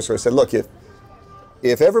Peter Francisco. I said, look,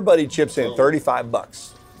 if everybody chips in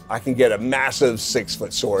 $35, I can get a massive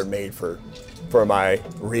 6-foot sword made for my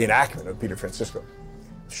reenactment of Peter Francisco.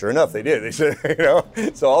 Sure enough, they did. They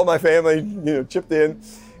said, so all my family, chipped in,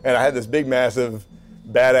 and I had this big, massive,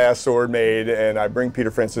 badass sword made, and I bring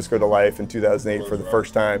Peter Francisco to life in 2008 for the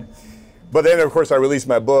first time. But then, of course, I released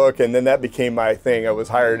my book, and then that became my thing. I was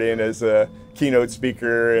hired in as a keynote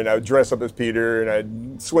speaker, and I would dress up as Peter, and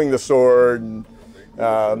I'd swing the sword. And,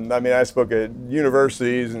 I spoke at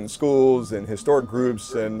universities and schools and historic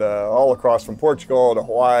groups and all across from Portugal to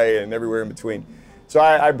Hawaii and everywhere in between. So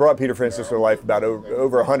I brought Peter Francisco to life about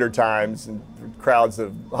over 100 times, and crowds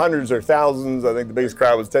of hundreds or thousands. I think the biggest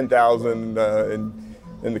crowd was 10,000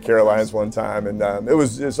 in the Carolinas one time, and it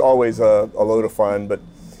was always a load of fun. But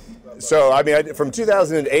so from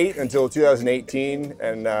 2008 until 2018,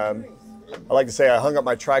 and I like to say I hung up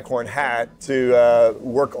my tricorn hat to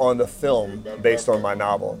work on the film based on my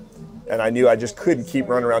novel. And I knew I just couldn't keep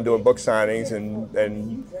running around doing book signings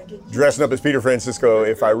and dressing up as Peter Francisco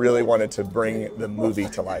if I really wanted to bring the movie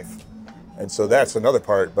to life. And so that's another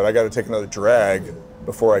part, but I got to take another drag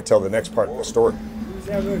before I tell the next part of the story.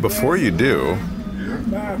 Before you do,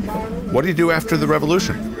 what do you do after the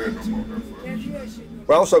revolution?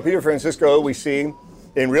 Well, so Peter Francisco, we see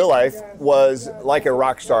in real life, was like a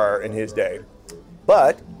rock star in his day.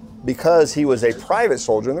 But because he was a private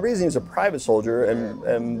soldier, and the reason he was a private soldier,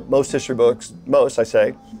 and most history books,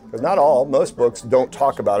 because not all, most books don't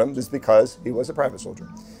talk about him, is because he was a private soldier.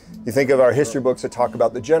 You think of our history books that talk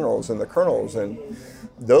about the generals and the colonels, and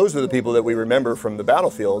those are the people that we remember from the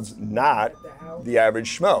battlefields, not the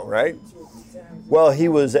average schmo, right? Well, he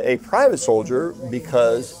was a private soldier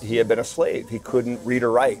because he had been a slave. He couldn't read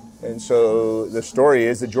or write. And so the story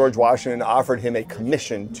is that George Washington offered him a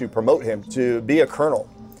commission to promote him to be a colonel.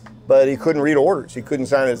 But he couldn't read orders. He couldn't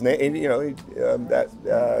sign his name. He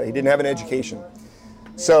didn't have an education.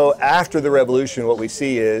 So after the revolution, what we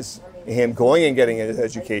see is him going and getting his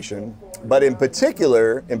education. But in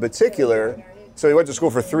particular, so he went to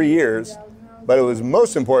school for 3 years. But it was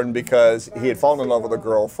most important because he had fallen in love with a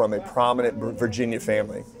girl from a prominent Virginia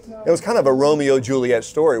family. It was kind of a Romeo-Juliet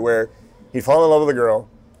story where he'd fallen in love with a girl.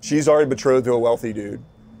 She's already betrothed to a wealthy dude.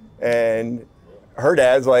 And her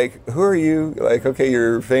dad's like, who are you? Like, okay,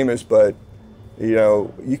 you're famous, but,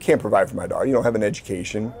 you can't provide for my daughter. You don't have an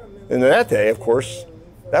education. And that day, of course,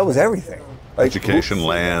 that was everything. Like, education,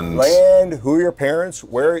 land, who are your parents,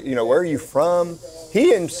 where are you from?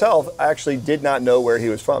 He himself actually did not know where he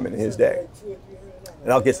was from in his day.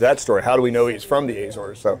 And I'll get to that story. How do we know he's from the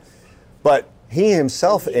Azores? But he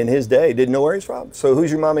himself in his day didn't know where he's from. So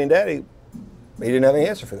who's your mommy and daddy? He didn't have any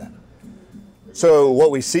answer for that. So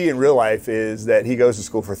what we see in real life is that he goes to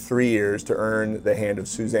school for 3 years to earn the hand of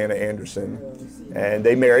Susanna Anderson. And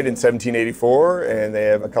they married in 1784, and they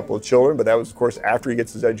have a couple of children, but that was, of course, after he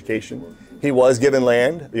gets his education. He was given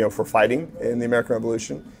land, for fighting in the American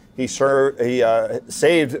Revolution. He saved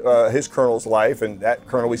his colonel's life, and that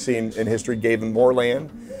colonel we see in history gave him more land.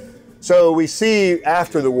 So we see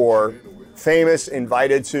after the war, famous,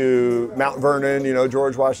 invited to Mount Vernon,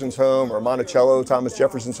 George Washington's home, or Monticello, Thomas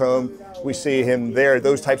Jefferson's home. We see him there,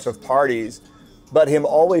 those types of parties, but him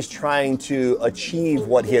always trying to achieve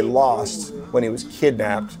what he had lost when he was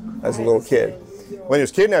kidnapped as a little kid. When he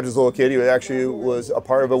was kidnapped as a little kid, he actually was a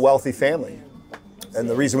part of a wealthy family. And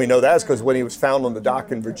the reason we know that is because when he was found on the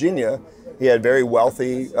dock in Virginia, he had very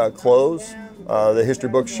wealthy clothes. The history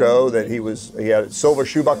books show that he had silver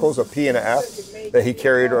shoe buckles, a P and a F, that he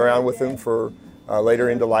carried around with him for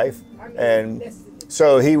later into life. And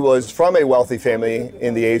so he was from a wealthy family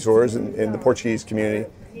in the Azores, in the Portuguese community,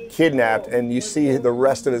 kidnapped, and you see the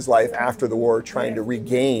rest of his life after the war trying to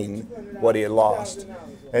regain what he had lost.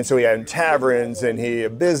 And so he had taverns, and he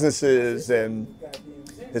had businesses, and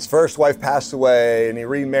his first wife passed away, and he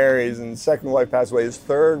remarries, and his second wife passed away. His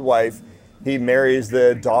third wife, he marries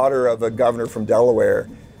the daughter of a governor from Delaware.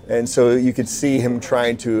 And so you could see him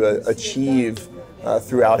trying to achieve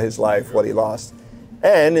throughout his life what he lost.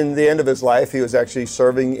 And in the end of his life, he was actually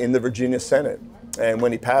serving in the Virginia Senate. And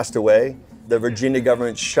when he passed away, the Virginia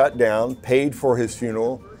government shut down, paid for his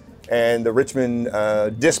funeral, and the Richmond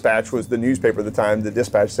Dispatch was the newspaper at the time. The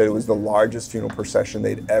Dispatch said it was the largest funeral procession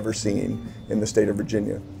they'd ever seen in the state of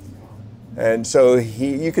Virginia. And so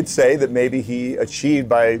you could say that maybe he achieved,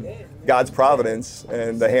 by God's providence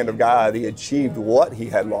and the hand of God, he achieved what he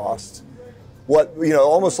had lost.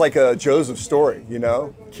 Almost like a Joseph story,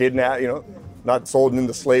 kidnapped, not sold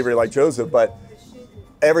into slavery like Joseph, but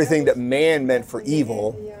everything that man meant for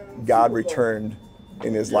evil, God returned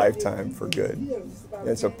in his lifetime for good. And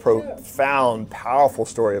it's a profound, powerful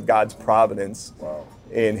story of God's providence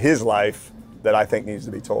in his life that I think needs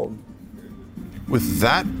to be told. With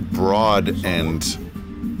that broad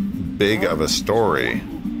and big of a story,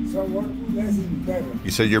 you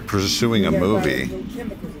said you're pursuing a movie.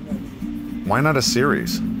 Why not a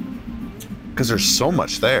series? Because there's so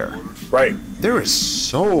much there. Right. There is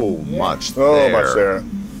so much there. So much there.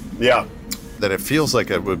 Yeah. That it feels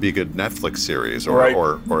like it would be a good Netflix series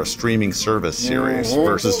or a streaming service series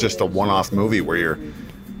versus just a one-off movie where you're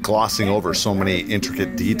glossing over so many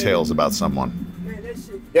intricate details about someone.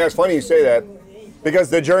 Yeah, it's funny you say that,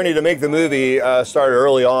 because the journey to make the movie started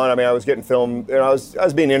early on. I mean, I was getting filmed, and I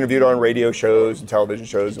was being interviewed on radio shows and television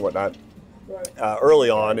shows and whatnot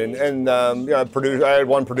early on, and I had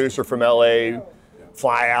one producer from LA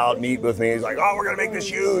fly out, meet with me. He's like, "Oh, we're gonna make this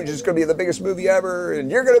huge. It's gonna be the biggest movie ever, and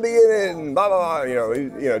you're gonna be in it." And blah blah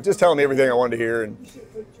blah. Just telling me everything I wanted to hear. And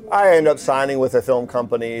I ended up signing with a film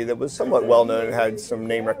company that was somewhat well known and had some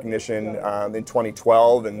name recognition in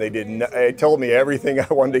 2012. And they told me everything I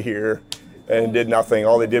wanted to hear, and did nothing.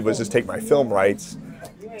 All they did was just take my film rights.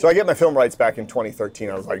 So I get my film rights back in 2013.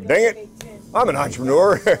 I was like, "Dang it, I'm an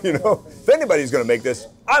entrepreneur. If anybody's gonna make this,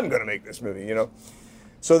 I'm gonna make this movie."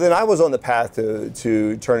 So then I was on the path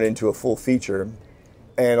to turn it into a full feature.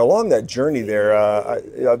 And along that journey there,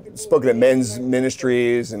 I've spoken at men's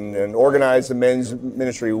ministries and organized a men's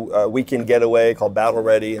ministry weekend getaway called Battle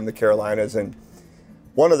Ready in the Carolinas. And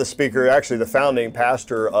one of the speakers, actually the founding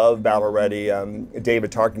pastor of Battle Ready,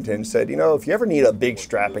 David Tarkington, said, if you ever need a big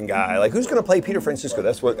strapping guy, like who's going to play Peter Francisco?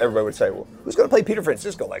 That's what everybody would say. Well, who's going to play Peter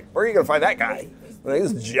Francisco? Like, where are you going to find that guy?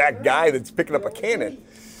 This jack guy that's picking up a cannon.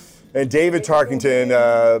 And David Tarkington,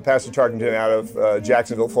 Pastor Tarkington out of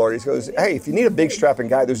Jacksonville, Florida, he goes, "Hey, if you need a big strapping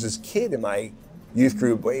guy, there's this kid in my youth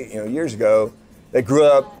group, years ago, that grew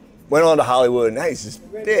up, went on to Hollywood, and now he's this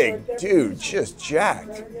big dude, just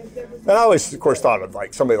jacked." And I always, of course, thought of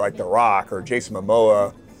like somebody like The Rock or Jason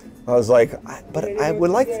Momoa. I was like, but I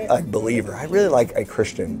would like a believer. I really like a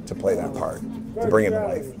Christian to play that part, to bring him to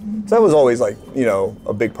life. So that was always like,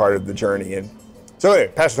 a big part of the journey. And so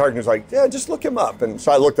anyway, Pastor Tarkington was like, "Yeah, just look him up." And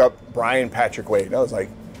so I looked up Brian Patrick Wade, and I was like,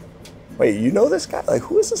 "Wait, you know this guy? Like,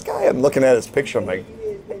 who is this guy?" I'm looking at his picture. I'm like,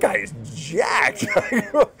 "That guy is jacked.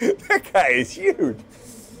 That guy is huge."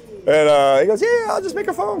 And he goes, "Yeah, I'll just make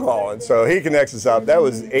a phone call." And so he connects us up. That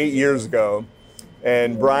was 8 years ago.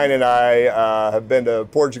 And Brian and I have been to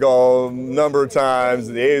Portugal a number of times,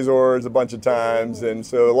 the Azores a bunch of times. And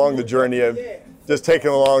so along the journey of just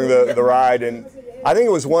taking along the ride. And I think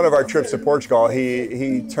it was one of our trips to Portugal.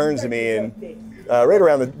 He turns to me and right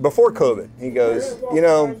around before COVID, he goes,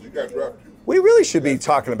 "We really should be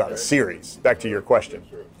talking about a series." Back to your question.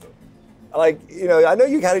 Like, I know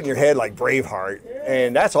you got it in your head like Braveheart,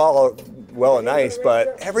 and that's all well and nice,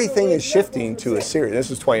 but everything is shifting to a series.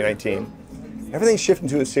 This is 2019. Everything's shifting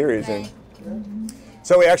to a series. And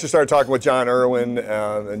so we actually started talking with John Irwin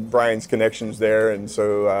and Brian's connections there. And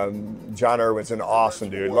so John Irwin's an awesome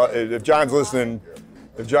dude. If John's listening,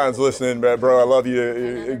 bro, I love you.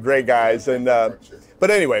 You're great guys. And but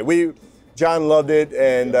anyway, John loved it,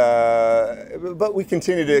 and but we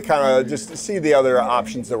continue to kind of just see the other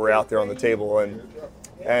options that were out there on the table.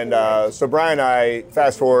 And so Brian and I,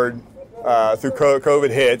 fast forward through COVID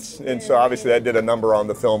hits, and so obviously that did a number on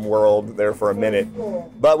the film world there for a minute.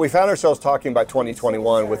 But we found ourselves talking by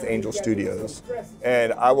 2021 with Angel Studios.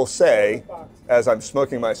 And I will say, as I'm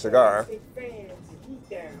smoking my cigar,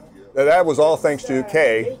 that was all thanks to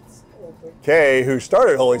Kay. Kay, who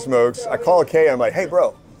started Holy Smokes. I called Kay, and I'm like, hey,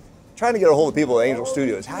 bro, trying to get a hold of people at Angel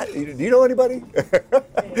Studios. Do you know anybody?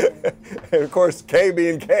 And of course, Kay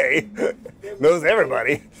being Kay, knows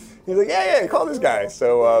everybody. He's like, yeah, call this guy.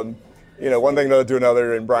 So, one thing led to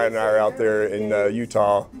another, and Brian and I are out there in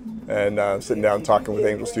Utah and sitting down talking with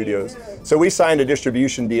Angel Studios. So we signed a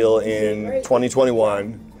distribution deal in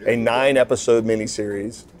 2021, a 9-episode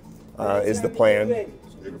miniseries is the plan,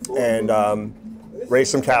 and raise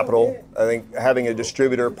some capital. I think having a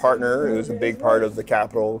distributor partner is a big part of the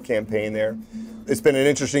capital campaign there. It's been an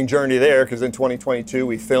interesting journey there because in 2022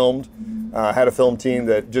 we filmed, had a film team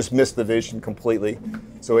that just missed the vision completely.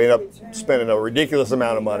 So we ended up spending a ridiculous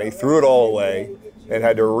amount of money, threw it all away, and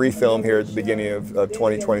had to refilm here at the beginning of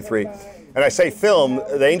 2023. And I say film,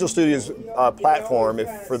 the Angel Studios platform,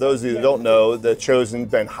 for those of you that don't know, the show's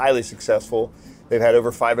been highly successful. They've had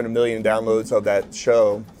over 500 million downloads of that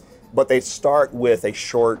show. But they start with a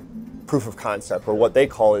short proof of concept, or what they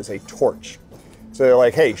call is a torch. So they're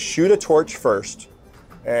like, hey, shoot a torch first,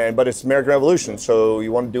 but it's American Revolution, so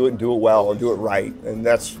you want to do it and do it well and do it right, and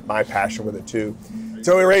that's my passion with it too.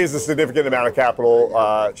 So we raised a significant amount of capital,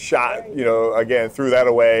 shot, again, threw that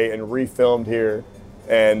away and refilmed here,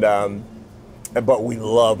 but we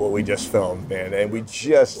love what we just filmed, man, and we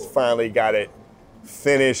just finally got it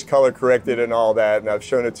finished, color corrected, and all that, and I've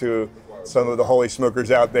shown it to some of the Holy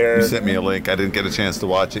Smokers out there. You sent me a link. I didn't get a chance to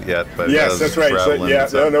watch it yet, but yes, that's right.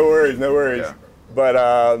 So, no worries. Yeah.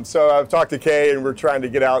 But so I've talked to Kay, and we're trying to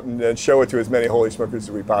get out and show it to as many Holy Smokers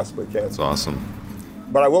as we possibly can. That's awesome.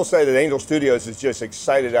 But I will say that Angel Studios is just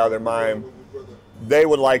excited out of their mind. They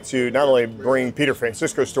would like to not only bring Peter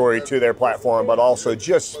Francisco's story to their platform, but also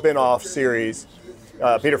just spin-off series.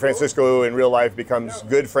 Peter Francisco in real life becomes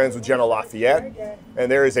good friends with General Lafayette,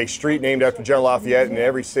 and there is a street named after General Lafayette in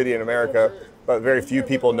every city in America, but very few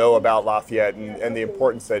people know about Lafayette and the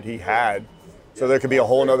importance that he had. So there could be a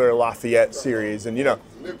whole other Lafayette series. And,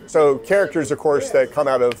 so characters, of course, that come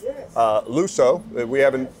out of Luso. We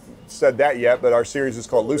haven't said that yet, but our series is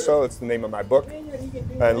called Luso. It's the name of my book.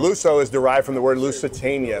 And Luso is derived from the word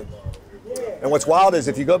Lusitania. And what's wild is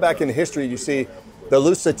if you go back into history, you see the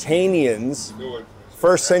Lusitanians,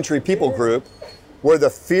 first century people group, were the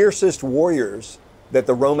fiercest warriors that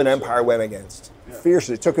the Roman Empire went against.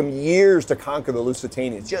 Fiercely. It took them years to conquer the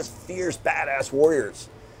Lusitanians, just fierce, badass warriors.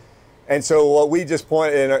 And so what we just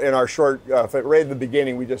point in our short, right at the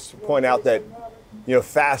beginning, we just point out that,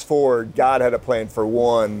 fast forward, God had a plan for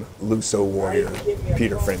one Luso warrior,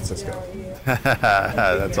 Peter Francisco.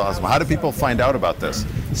 That's awesome. How do people find out about this?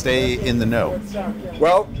 Stay in the know.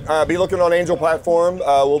 Well, be looking on Angel platform.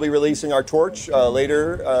 We'll be releasing our torch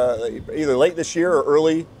later, either late this year or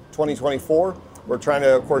early 2024. We're trying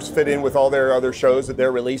to, of course, fit in with all their other shows that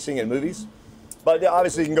they're releasing and movies. But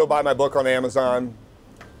obviously, you can go buy my book on Amazon,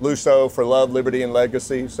 Luso, For Love, Liberty, and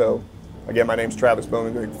Legacy. So, again, my name's Travis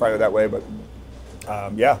Bowman. You can find it that way. But,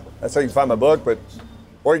 that's how you can find my book.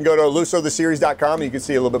 Or you can go to lusotheseries.com and you can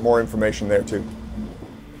see a little bit more information there, too.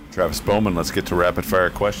 Travis Bowman, let's get to rapid fire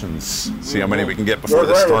questions. See how many we can get before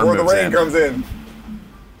the storm moves in. Before the rain comes in.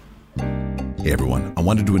 Hey everyone, I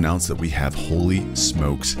wanted to announce that we have Holy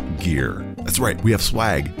Smokes gear. That's right, we have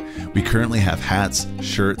swag. We currently have hats,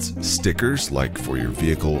 shirts, stickers like for your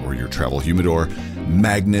vehicle or your travel humidor,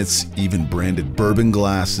 magnets, even branded bourbon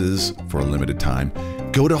glasses for a limited time.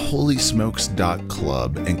 Go to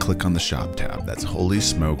holysmokes.club and click on the shop tab. That's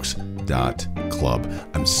holysmokes.club.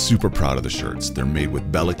 I'm super proud of the shirts. They're made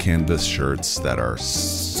with Bella Canvas shirts that are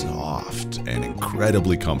soft and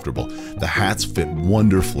incredibly comfortable. The hats fit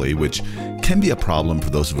wonderfully, which can be a problem for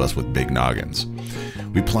those of us with big noggins.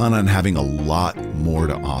 We plan on having a lot more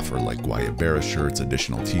to offer, like Guayabera shirts,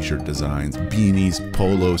 additional t-shirt designs, beanies,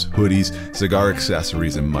 polos, hoodies, cigar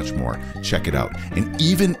accessories, and much more. Check it out. And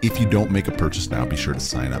even if you don't make a purchase now, be sure to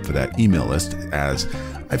sign up for that email list, as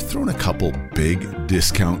I've thrown a couple big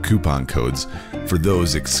discount coupon codes for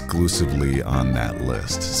those exclusively on that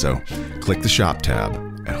list. So click the shop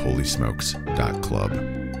tab, at holysmokes.club.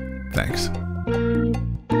 Thanks.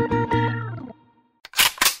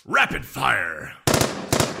 Rapid fire.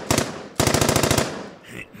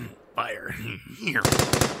 Fire. Here.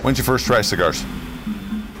 When'd you first try cigars?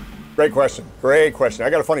 Great question. Great question. I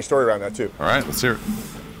got a funny story around that too. All right, let's hear it.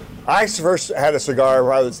 I first had a cigar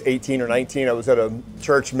when I was 18 or 19. I was at a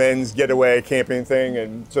church men's getaway camping thing,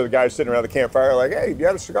 and so the guys sitting around the campfire like, "Hey, you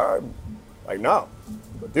had a cigar?" I'm like, "No."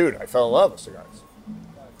 But dude, I fell in love with cigars.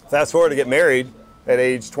 Fast forward to get married at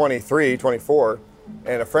age 23, 24,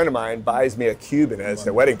 and a friend of mine buys me a Cuban as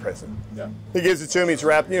a wedding present. Yeah. He gives it to me. It's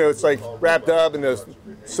wrapped, it's like wrapped up in this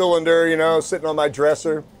cylinder, sitting on my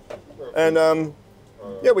dresser. And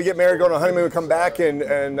we get married, go on a honeymoon, we come back, and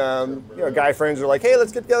guy friends are like, "Hey,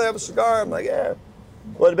 let's get together, have a cigar." I'm like, "Yeah."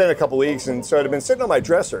 Well, it had been a couple weeks, and so it had been sitting on my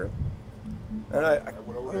dresser. And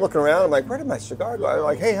I'm looking around, I'm like, "Where did my cigar go?" I'm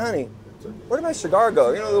like, "Hey, honey, where did my cigar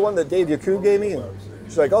go? The one that Dave Yaku gave me?" And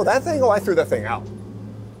she's like, "Oh, that thing? Oh, I threw that thing out."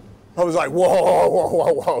 I was like,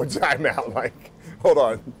 whoa, time out. Like, hold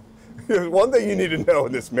on. There's one thing you need to know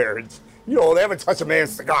in this marriage. You don't ever touch a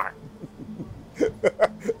man's cigar.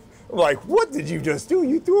 I'm like, "What did you just do?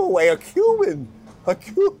 You threw away a Cuban. A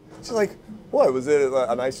Cuban." She's like, "What? Was it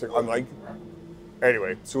a nice cigar?" I'm like,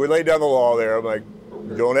 anyway, so we laid down the law there. I'm like,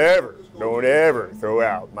 don't ever throw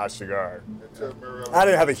out my cigar. I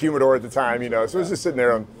didn't have a humidor at the time, so it was just sitting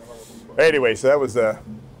there. Anyway, so that was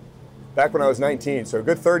back when I was 19, so a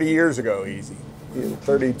good 30 years ago, easy.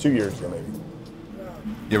 32 years ago, maybe.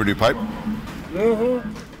 You ever do pipe? Mm-hmm.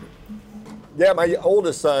 Yeah, my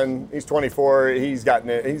oldest son, he's 24, he's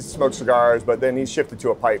smoked cigars, but then he's shifted to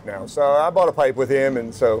a pipe now. So I bought a pipe with him,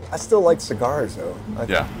 and so I still like cigars, though.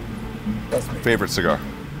 Yeah. That's me. Favorite cigar?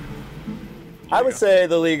 I would say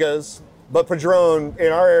the Ligas, but Padron,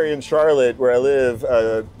 in our area in Charlotte, where I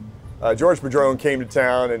live, George Padron came to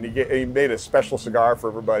town, and he made a special cigar for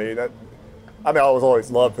everybody. I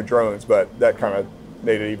always loved Padrones, but that kind of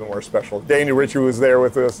made it even more special. Daniel Ritchie was there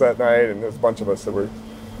with us that night, and there's a bunch of us that were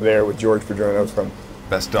there with George Padron. That was fun.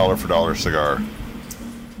 Best dollar for dollar cigar?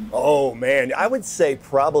 Oh, man. I would say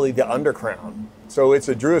probably the Undercrown. So it's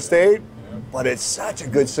a Drew Estate, but it's such a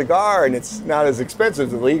good cigar, and it's not as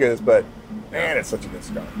expensive as the Ligas, but, man, it's such a good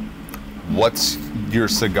cigar. What's your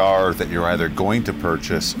cigar that you're either going to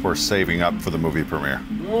purchase or saving up for the movie premiere?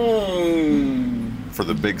 For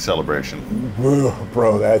the big celebration?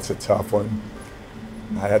 Bro, that's a tough one.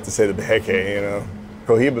 I'd have to say the Beheke,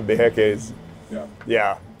 Cohiba Beheke's.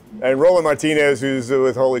 Yeah. And Roland Martinez, who's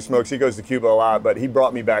with Holy Smokes, he goes to Cuba a lot, but he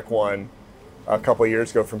brought me back one a couple of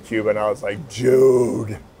years ago from Cuba, and I was like,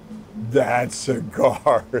 dude, that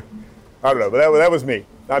cigar. I don't know, but that was me.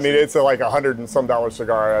 I mean, it's like $100 and some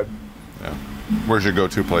cigar. Yeah. Where's your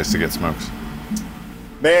go-to place to get smokes?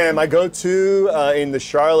 Man, my go-to in the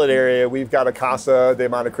Charlotte area, we've got a Casa de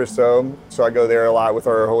Monte Cristo, so I go there a lot with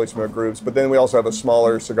our Holy Smoke groups. But then we also have a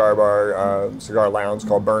smaller cigar bar, cigar lounge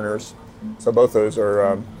called Burners. So both those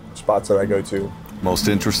are spots that I go to. Most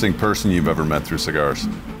interesting person you've ever met through cigars?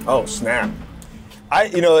 Oh, snap.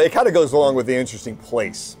 It kind of goes along with the interesting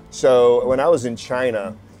place. So when I was in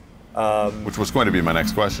China, which was going to be my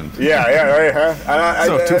next question. Yeah, right, huh?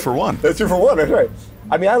 So 2 for 1. That's 2 for 1, that's right.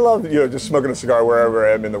 I mean, I love, just smoking a cigar wherever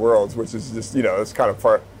I am in the world, which is just, it's kind of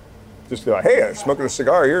far, just like, hey, I'm smoking a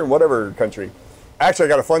cigar here in whatever country. Actually, I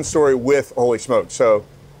got a fun story with Holy Smokes. So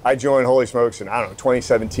I joined Holy Smokes in,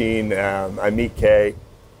 2017. I meet Kay.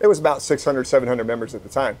 It was about 600, 700 members at the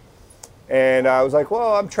time. And I was like,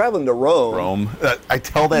 well, I'm traveling to Rome. I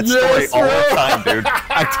tell that story all the time, dude.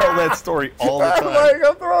 I tell that story all the time.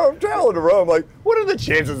 I'm traveling to Rome. Like, what are the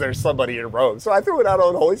chances there's somebody in Rome? So I threw it out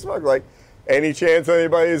on Holy Smoke. Like, any chance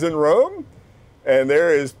anybody's in Rome? And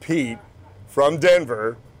there is Pete from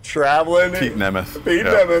Denver traveling. Pete Nemeth.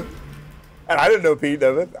 Nemeth. And I didn't know Pete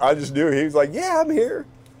Nemeth. I just knew he was like, yeah, I'm here.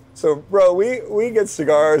 So, bro, we get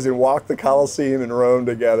cigars and walk the Colosseum in Rome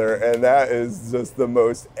together, and that is just the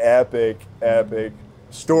most epic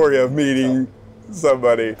story of meeting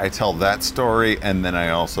somebody. I tell that story, and then I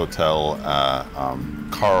also tell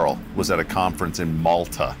Carl was at a conference in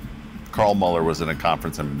Malta. Carl Muller was in a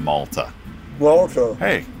conference in Malta. Malta.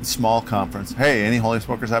 Hey, small conference. Hey, any Holy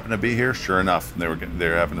Smokers happen to be here? Sure enough, they were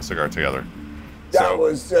having a cigar together. That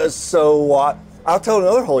was just so. I'll tell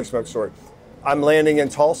another Holy Smoke story. I'm landing in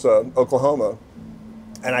Tulsa, Oklahoma,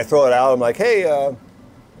 and I throw it out. I'm like, hey,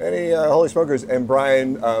 any Holy Smokers? And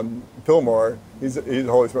Brian Pillmore, he's a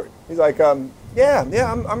Holy Smoker. He's like, yeah,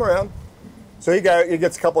 I'm around. So he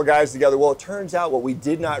gets a couple of guys together. Well, it turns out what we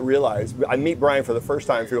did not realize, I meet Brian for the first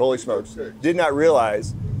time through Holy Smokes, did not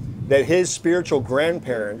realize that his spiritual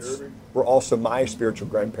grandparents were also my spiritual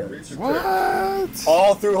grandparents. What?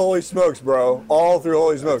 All through Holy Smokes, bro. All through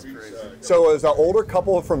Holy Smokes. So it was an older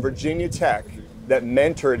couple from Virginia Tech that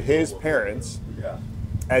mentored his parents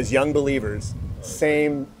as young believers.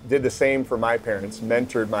 Did the same for my parents,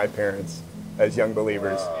 mentored my parents as young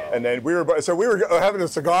believers. And then we were having a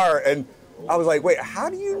cigar, and I was like, wait, how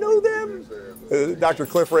do you know them? Dr.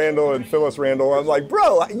 Cliff Randall and Phyllis Randall. I'm like,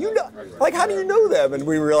 bro, you know, like, how do you know them? And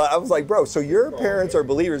we realized, I was like, bro, so your parents are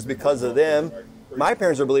believers because of them. My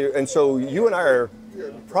parents are believers, and so you and I are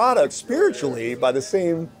products spiritually by the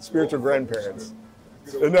same spiritual grandparents.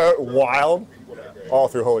 Isn't that wild? All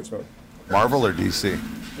through Holy Smoke. Marvel or DC?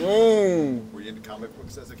 Were you into comic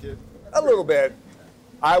books as a kid? A little bit.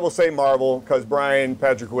 I will say Marvel because Brian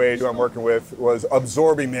Patrick Wade, who I'm working with, was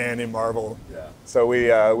absorbing man in Marvel. Yeah. So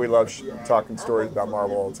we love talking stories about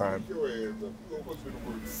Marvel all the time.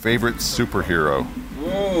 Favorite superhero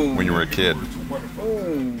when you were a kid?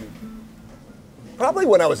 Probably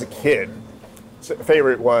when I was a kid.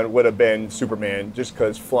 Favorite one would have been Superman, just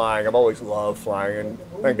because flying. I've always loved flying, and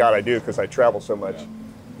thank God I do because I travel so much.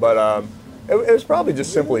 But it was probably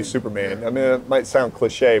just simply Superman. I mean, it might sound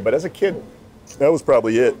cliche, but as a kid, that was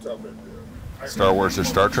probably it. Star Wars or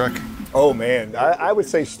Star Trek? Oh man, I would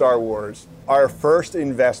say Star Wars. Our first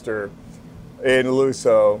investor in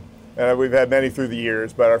Luso, and we've had many through the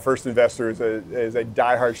years, but our first investor is a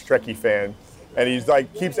diehard Trekkie fan. And he's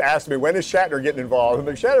like, keeps asking me, when is Shatner getting involved? I'm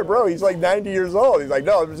like, Shatner, bro, he's like 90 years old. He's like,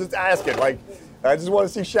 no, I'm just asking. Like, I just want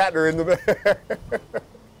to see Shatner in the...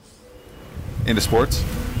 Into sports?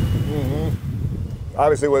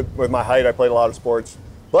 Obviously, with my height, I played a lot of sports.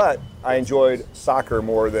 But I enjoyed soccer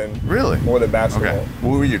more than basketball. Okay.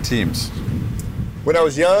 What were your teams? When I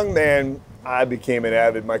was young, man, I became an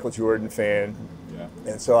avid Michael Jordan fan. Yeah.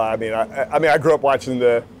 And so, I grew up watching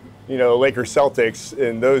the, Lakers Celtics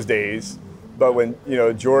in those days. But when,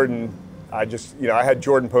 Jordan, I had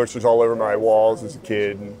Jordan posters all over my walls as a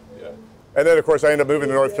kid. And then, of course, I ended up moving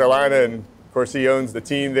to North Carolina, and, of course, he owns the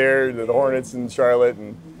team there, the Hornets in Charlotte.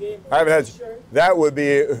 And I haven't had, that would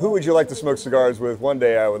be, who would you like to smoke cigars with? One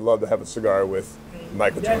day I would love to have a cigar with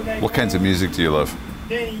Michael Jordan. What kinds of music do you love?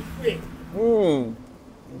 Man,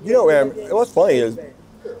 what's funny is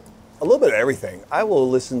a little bit of everything. I will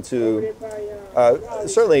listen to,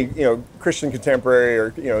 certainly, Christian contemporary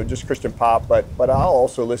or, just Christian pop, but I'll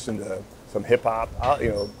also listen to some hip hop,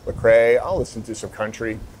 Lecrae. I'll listen to some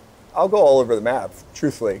country. I'll go all over the map,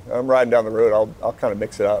 truthfully. I'm riding down the road, I'll kind of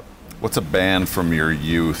mix it up. What's a band from your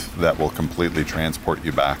youth that will completely transport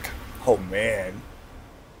you back? Oh, man.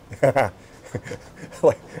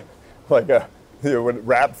 When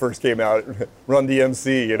rap first came out, Run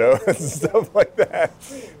DMC, and stuff like that.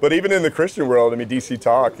 But even in the Christian world, DC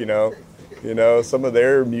Talk, some of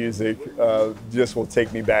their music just will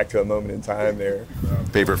take me back to a moment in time there.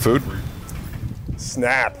 Favorite food?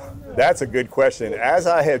 Snap. That's a good question. As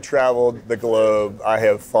I have traveled the globe, I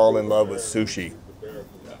have fallen in love with sushi.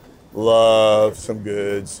 Love some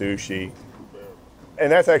good sushi. And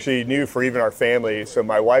that's actually new for even our family. So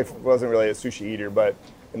my wife wasn't really a sushi eater, but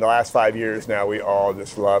in the last 5 years now, we all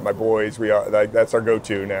just love, my boys, that's our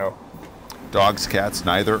go-to now. Dogs, cats,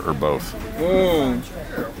 neither, or both?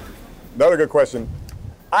 Another good question.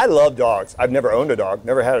 I love dogs. I've never owned a dog,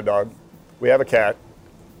 never had a dog. We have a cat.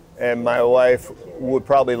 And my wife would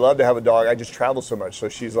probably love to have a dog. I just travel so much. So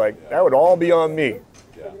she's like, that would all be on me.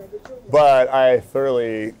 But I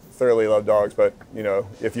thoroughly love dogs. But,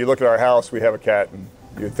 if you look at our house, we have a cat, and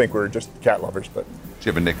you'd think we're just cat lovers. But did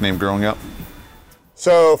you have a nickname growing up?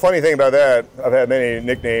 So, funny thing about that, I've had many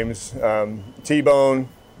nicknames. T-Bone,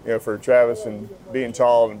 for Travis and being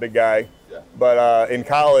tall and a big guy. But in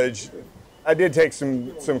college, I did take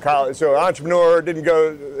some college. So, entrepreneur,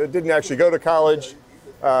 didn't actually go to college.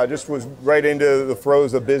 Just was right into the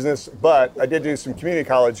throes of business. But I did do some community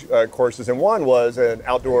college courses, and one was an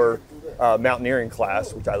outdoor mountaineering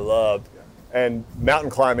class, which I loved. And mountain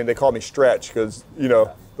climbing, they call me Stretch because,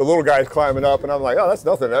 the little guy's climbing up, and I'm like, oh, that's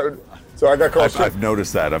nothing. So I got called. I've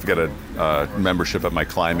noticed that. I've got a membership at my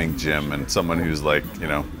climbing gym, and someone who's like,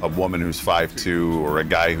 a woman who's 5'2", or a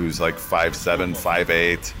guy who's like 5'7",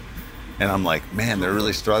 5'8", and I'm like, man, they're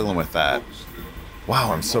really struggling with that.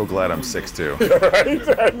 Wow, I'm so glad I'm 6'2".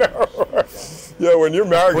 Right? I know. Yeah, when you're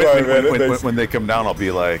mountain climbing, when they come down, I'll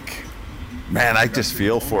be like, man, I just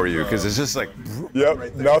feel for you, because it's just like. Yep,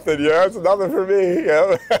 right, nothing. Yeah, it's nothing for me.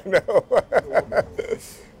 Yeah, I know.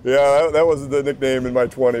 Yeah, that was the nickname in my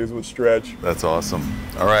 20s, was Stretch. That's awesome.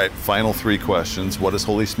 All right, final 3 questions. What does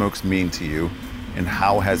Holy Smokes mean to you, and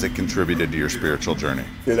how has it contributed to your spiritual journey?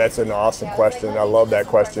 Dude, that's an awesome question. I love that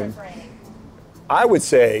question. I would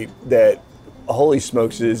say that Holy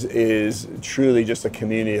Smokes is truly just a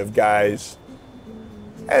community of guys.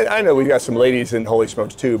 And I know we've got some ladies in Holy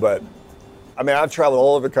Smokes too, but I mean, I've traveled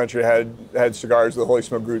all over the country, had cigars with Holy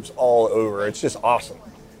Smoke groups all over. It's just awesome.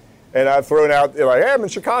 And I've thrown out, like, hey, I'm in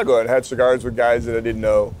Chicago, and had cigars with guys that I didn't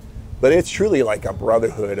know. But it's truly like a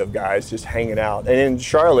brotherhood of guys just hanging out. And in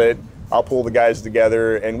Charlotte, I'll pull the guys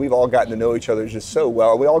together, and we've all gotten to know each other just so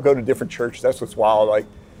well. We all go to different churches. That's what's wild. Like,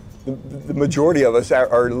 the majority of us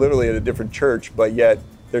are literally at a different church, but yet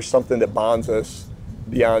there's something that bonds us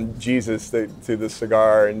beyond Jesus to the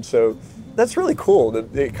cigar. And so that's really cool.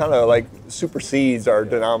 It kind of like supersedes our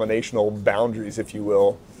denominational boundaries, if you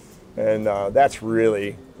will. And that's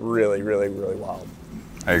really, really, really, really wild.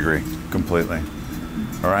 I agree completely.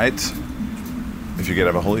 All right. If you could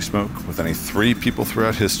have a Holy Smoke with any 3 people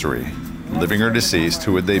throughout history, living or deceased,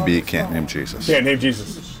 who would they be? Can't name Jesus. Can't name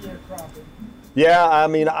Jesus. Yeah, I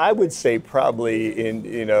mean, I would say probably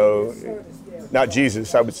not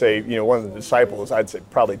Jesus. I would say, one of the disciples. I'd say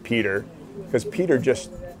probably Peter, because Peter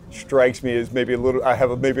just strikes me as maybe a little. I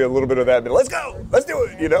have maybe a little bit of that. But let's go, let's do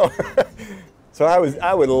it. So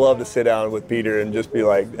I would love to sit down with Peter and just be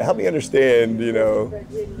like, help me understand,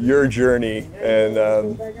 your journey and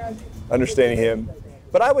understanding him.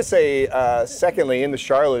 But I would say, secondly, in the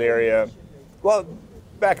Charlotte area, well,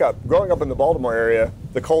 back up. Growing up in the Baltimore area,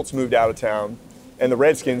 the Colts moved out of town, and the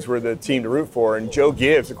Redskins were the team to root for. And Joe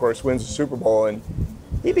Gibbs, of course, wins the Super Bowl, and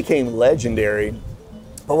he became legendary.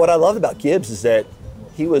 But what I loved about Gibbs is that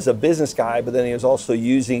he was a business guy, but then he was also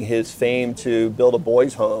using his fame to build a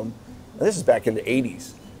boys' home. And this is back in the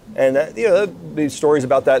 80s. And, there'd be stories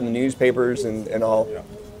about that in the newspapers and all. Yeah.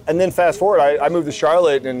 And then fast forward, I moved to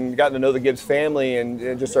Charlotte and gotten to know the Gibbs family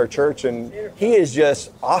and just our church. And he is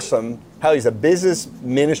just awesome how he's a business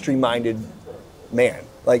ministry-minded man,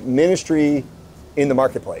 like ministry in the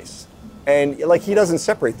marketplace. And like he doesn't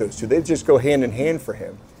separate those two. They just go hand in hand for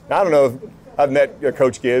him. Now, I don't know if I've met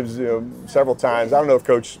Coach Gibbs several times. I don't know if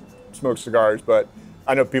Coach smokes cigars, but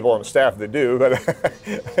I know people on the staff that do, but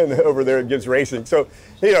and over there at Gibbs Racing. So,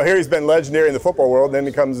 here he's been legendary in the football world, and then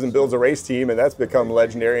he comes and builds a race team, and that's become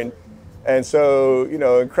legendary. And so,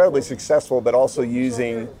 incredibly successful, but also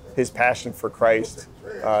using his passion for Christ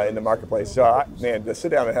in the marketplace. So, to sit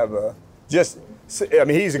down and have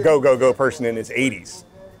he's a go person in his 80s.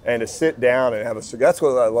 And to sit down and have a cigar, that's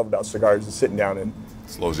what I love about cigars, is sitting down and...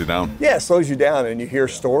 Slows you down. Yeah, it slows you down, and you hear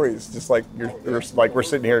stories, just like we're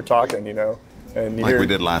sitting here talking, And like we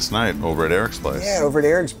did last night over at Eric's place. Yeah, over at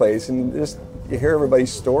Eric's place, and just you hear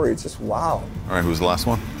everybody's story. It's just wow. All right, who's the last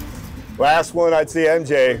one? Last one, I'd say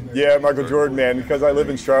MJ. Yeah, Michael Jordan, man, because I live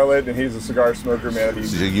in Charlotte, and he's a cigar smoker, man.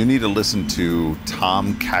 So you need to listen to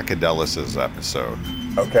Tom Kakadelis' episode.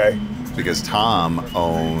 Okay. Because Tom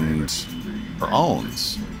owns,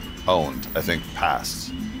 I think,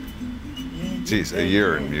 passed. Geez, a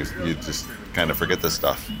year, and you just kind of forget this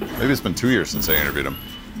stuff. Maybe it's been 2 years since I interviewed him.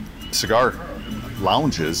 Cigar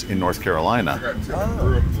lounges in North Carolina.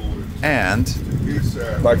 Oh. And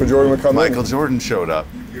Michael Jordan would come in. Michael Jordan showed up.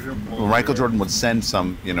 Well, Michael Jordan would send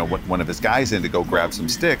one of his guys in to go grab some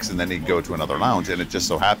sticks, and then he'd go to another lounge. And it just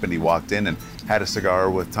so happened he walked in and had a cigar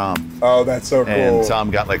with Tom. Oh, that's so cool. And Tom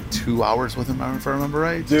got like 2 hours with him, if I remember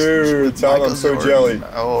right. Dude, Tom, I'm so jelly.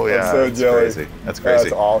 Oh, yeah. I'm so jelly. Crazy. That's crazy.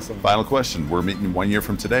 That's awesome. Final question. We're meeting 1 year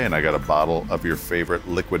from today, and I got a bottle of your favorite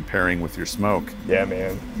liquid pairing with your smoke. Yeah,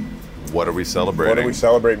 man. What are we celebrating?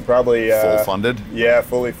 Probably full funded? Yeah,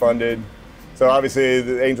 fully funded. So obviously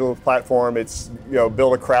the Angel platform, it's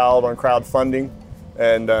build a crowd on crowdfunding,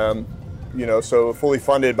 and so fully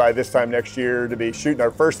funded by this time next year to be shooting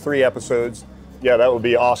our first 3 episodes. Yeah, that would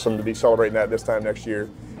be awesome to be celebrating that this time next year.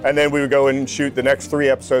 And then we would go and shoot the next 3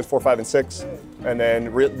 episodes, 4, 5, and 6. And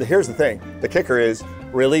then here's the thing: the kicker is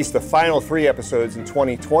release the final 3 episodes in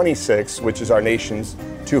 2026, which is our nation's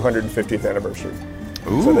 250th anniversary.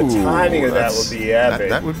 Ooh, so the timing of that would be epic.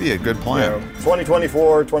 That would be a good plan.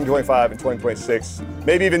 2024, 2025, and 2026.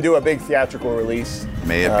 Maybe even do a big theatrical release.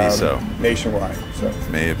 May it be so. Nationwide. So.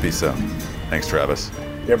 May it be so. Thanks, Travis.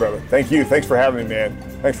 Yeah, brother. Thank you. Thanks for having me, man.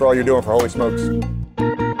 Thanks for all you're doing for Holy Smokes.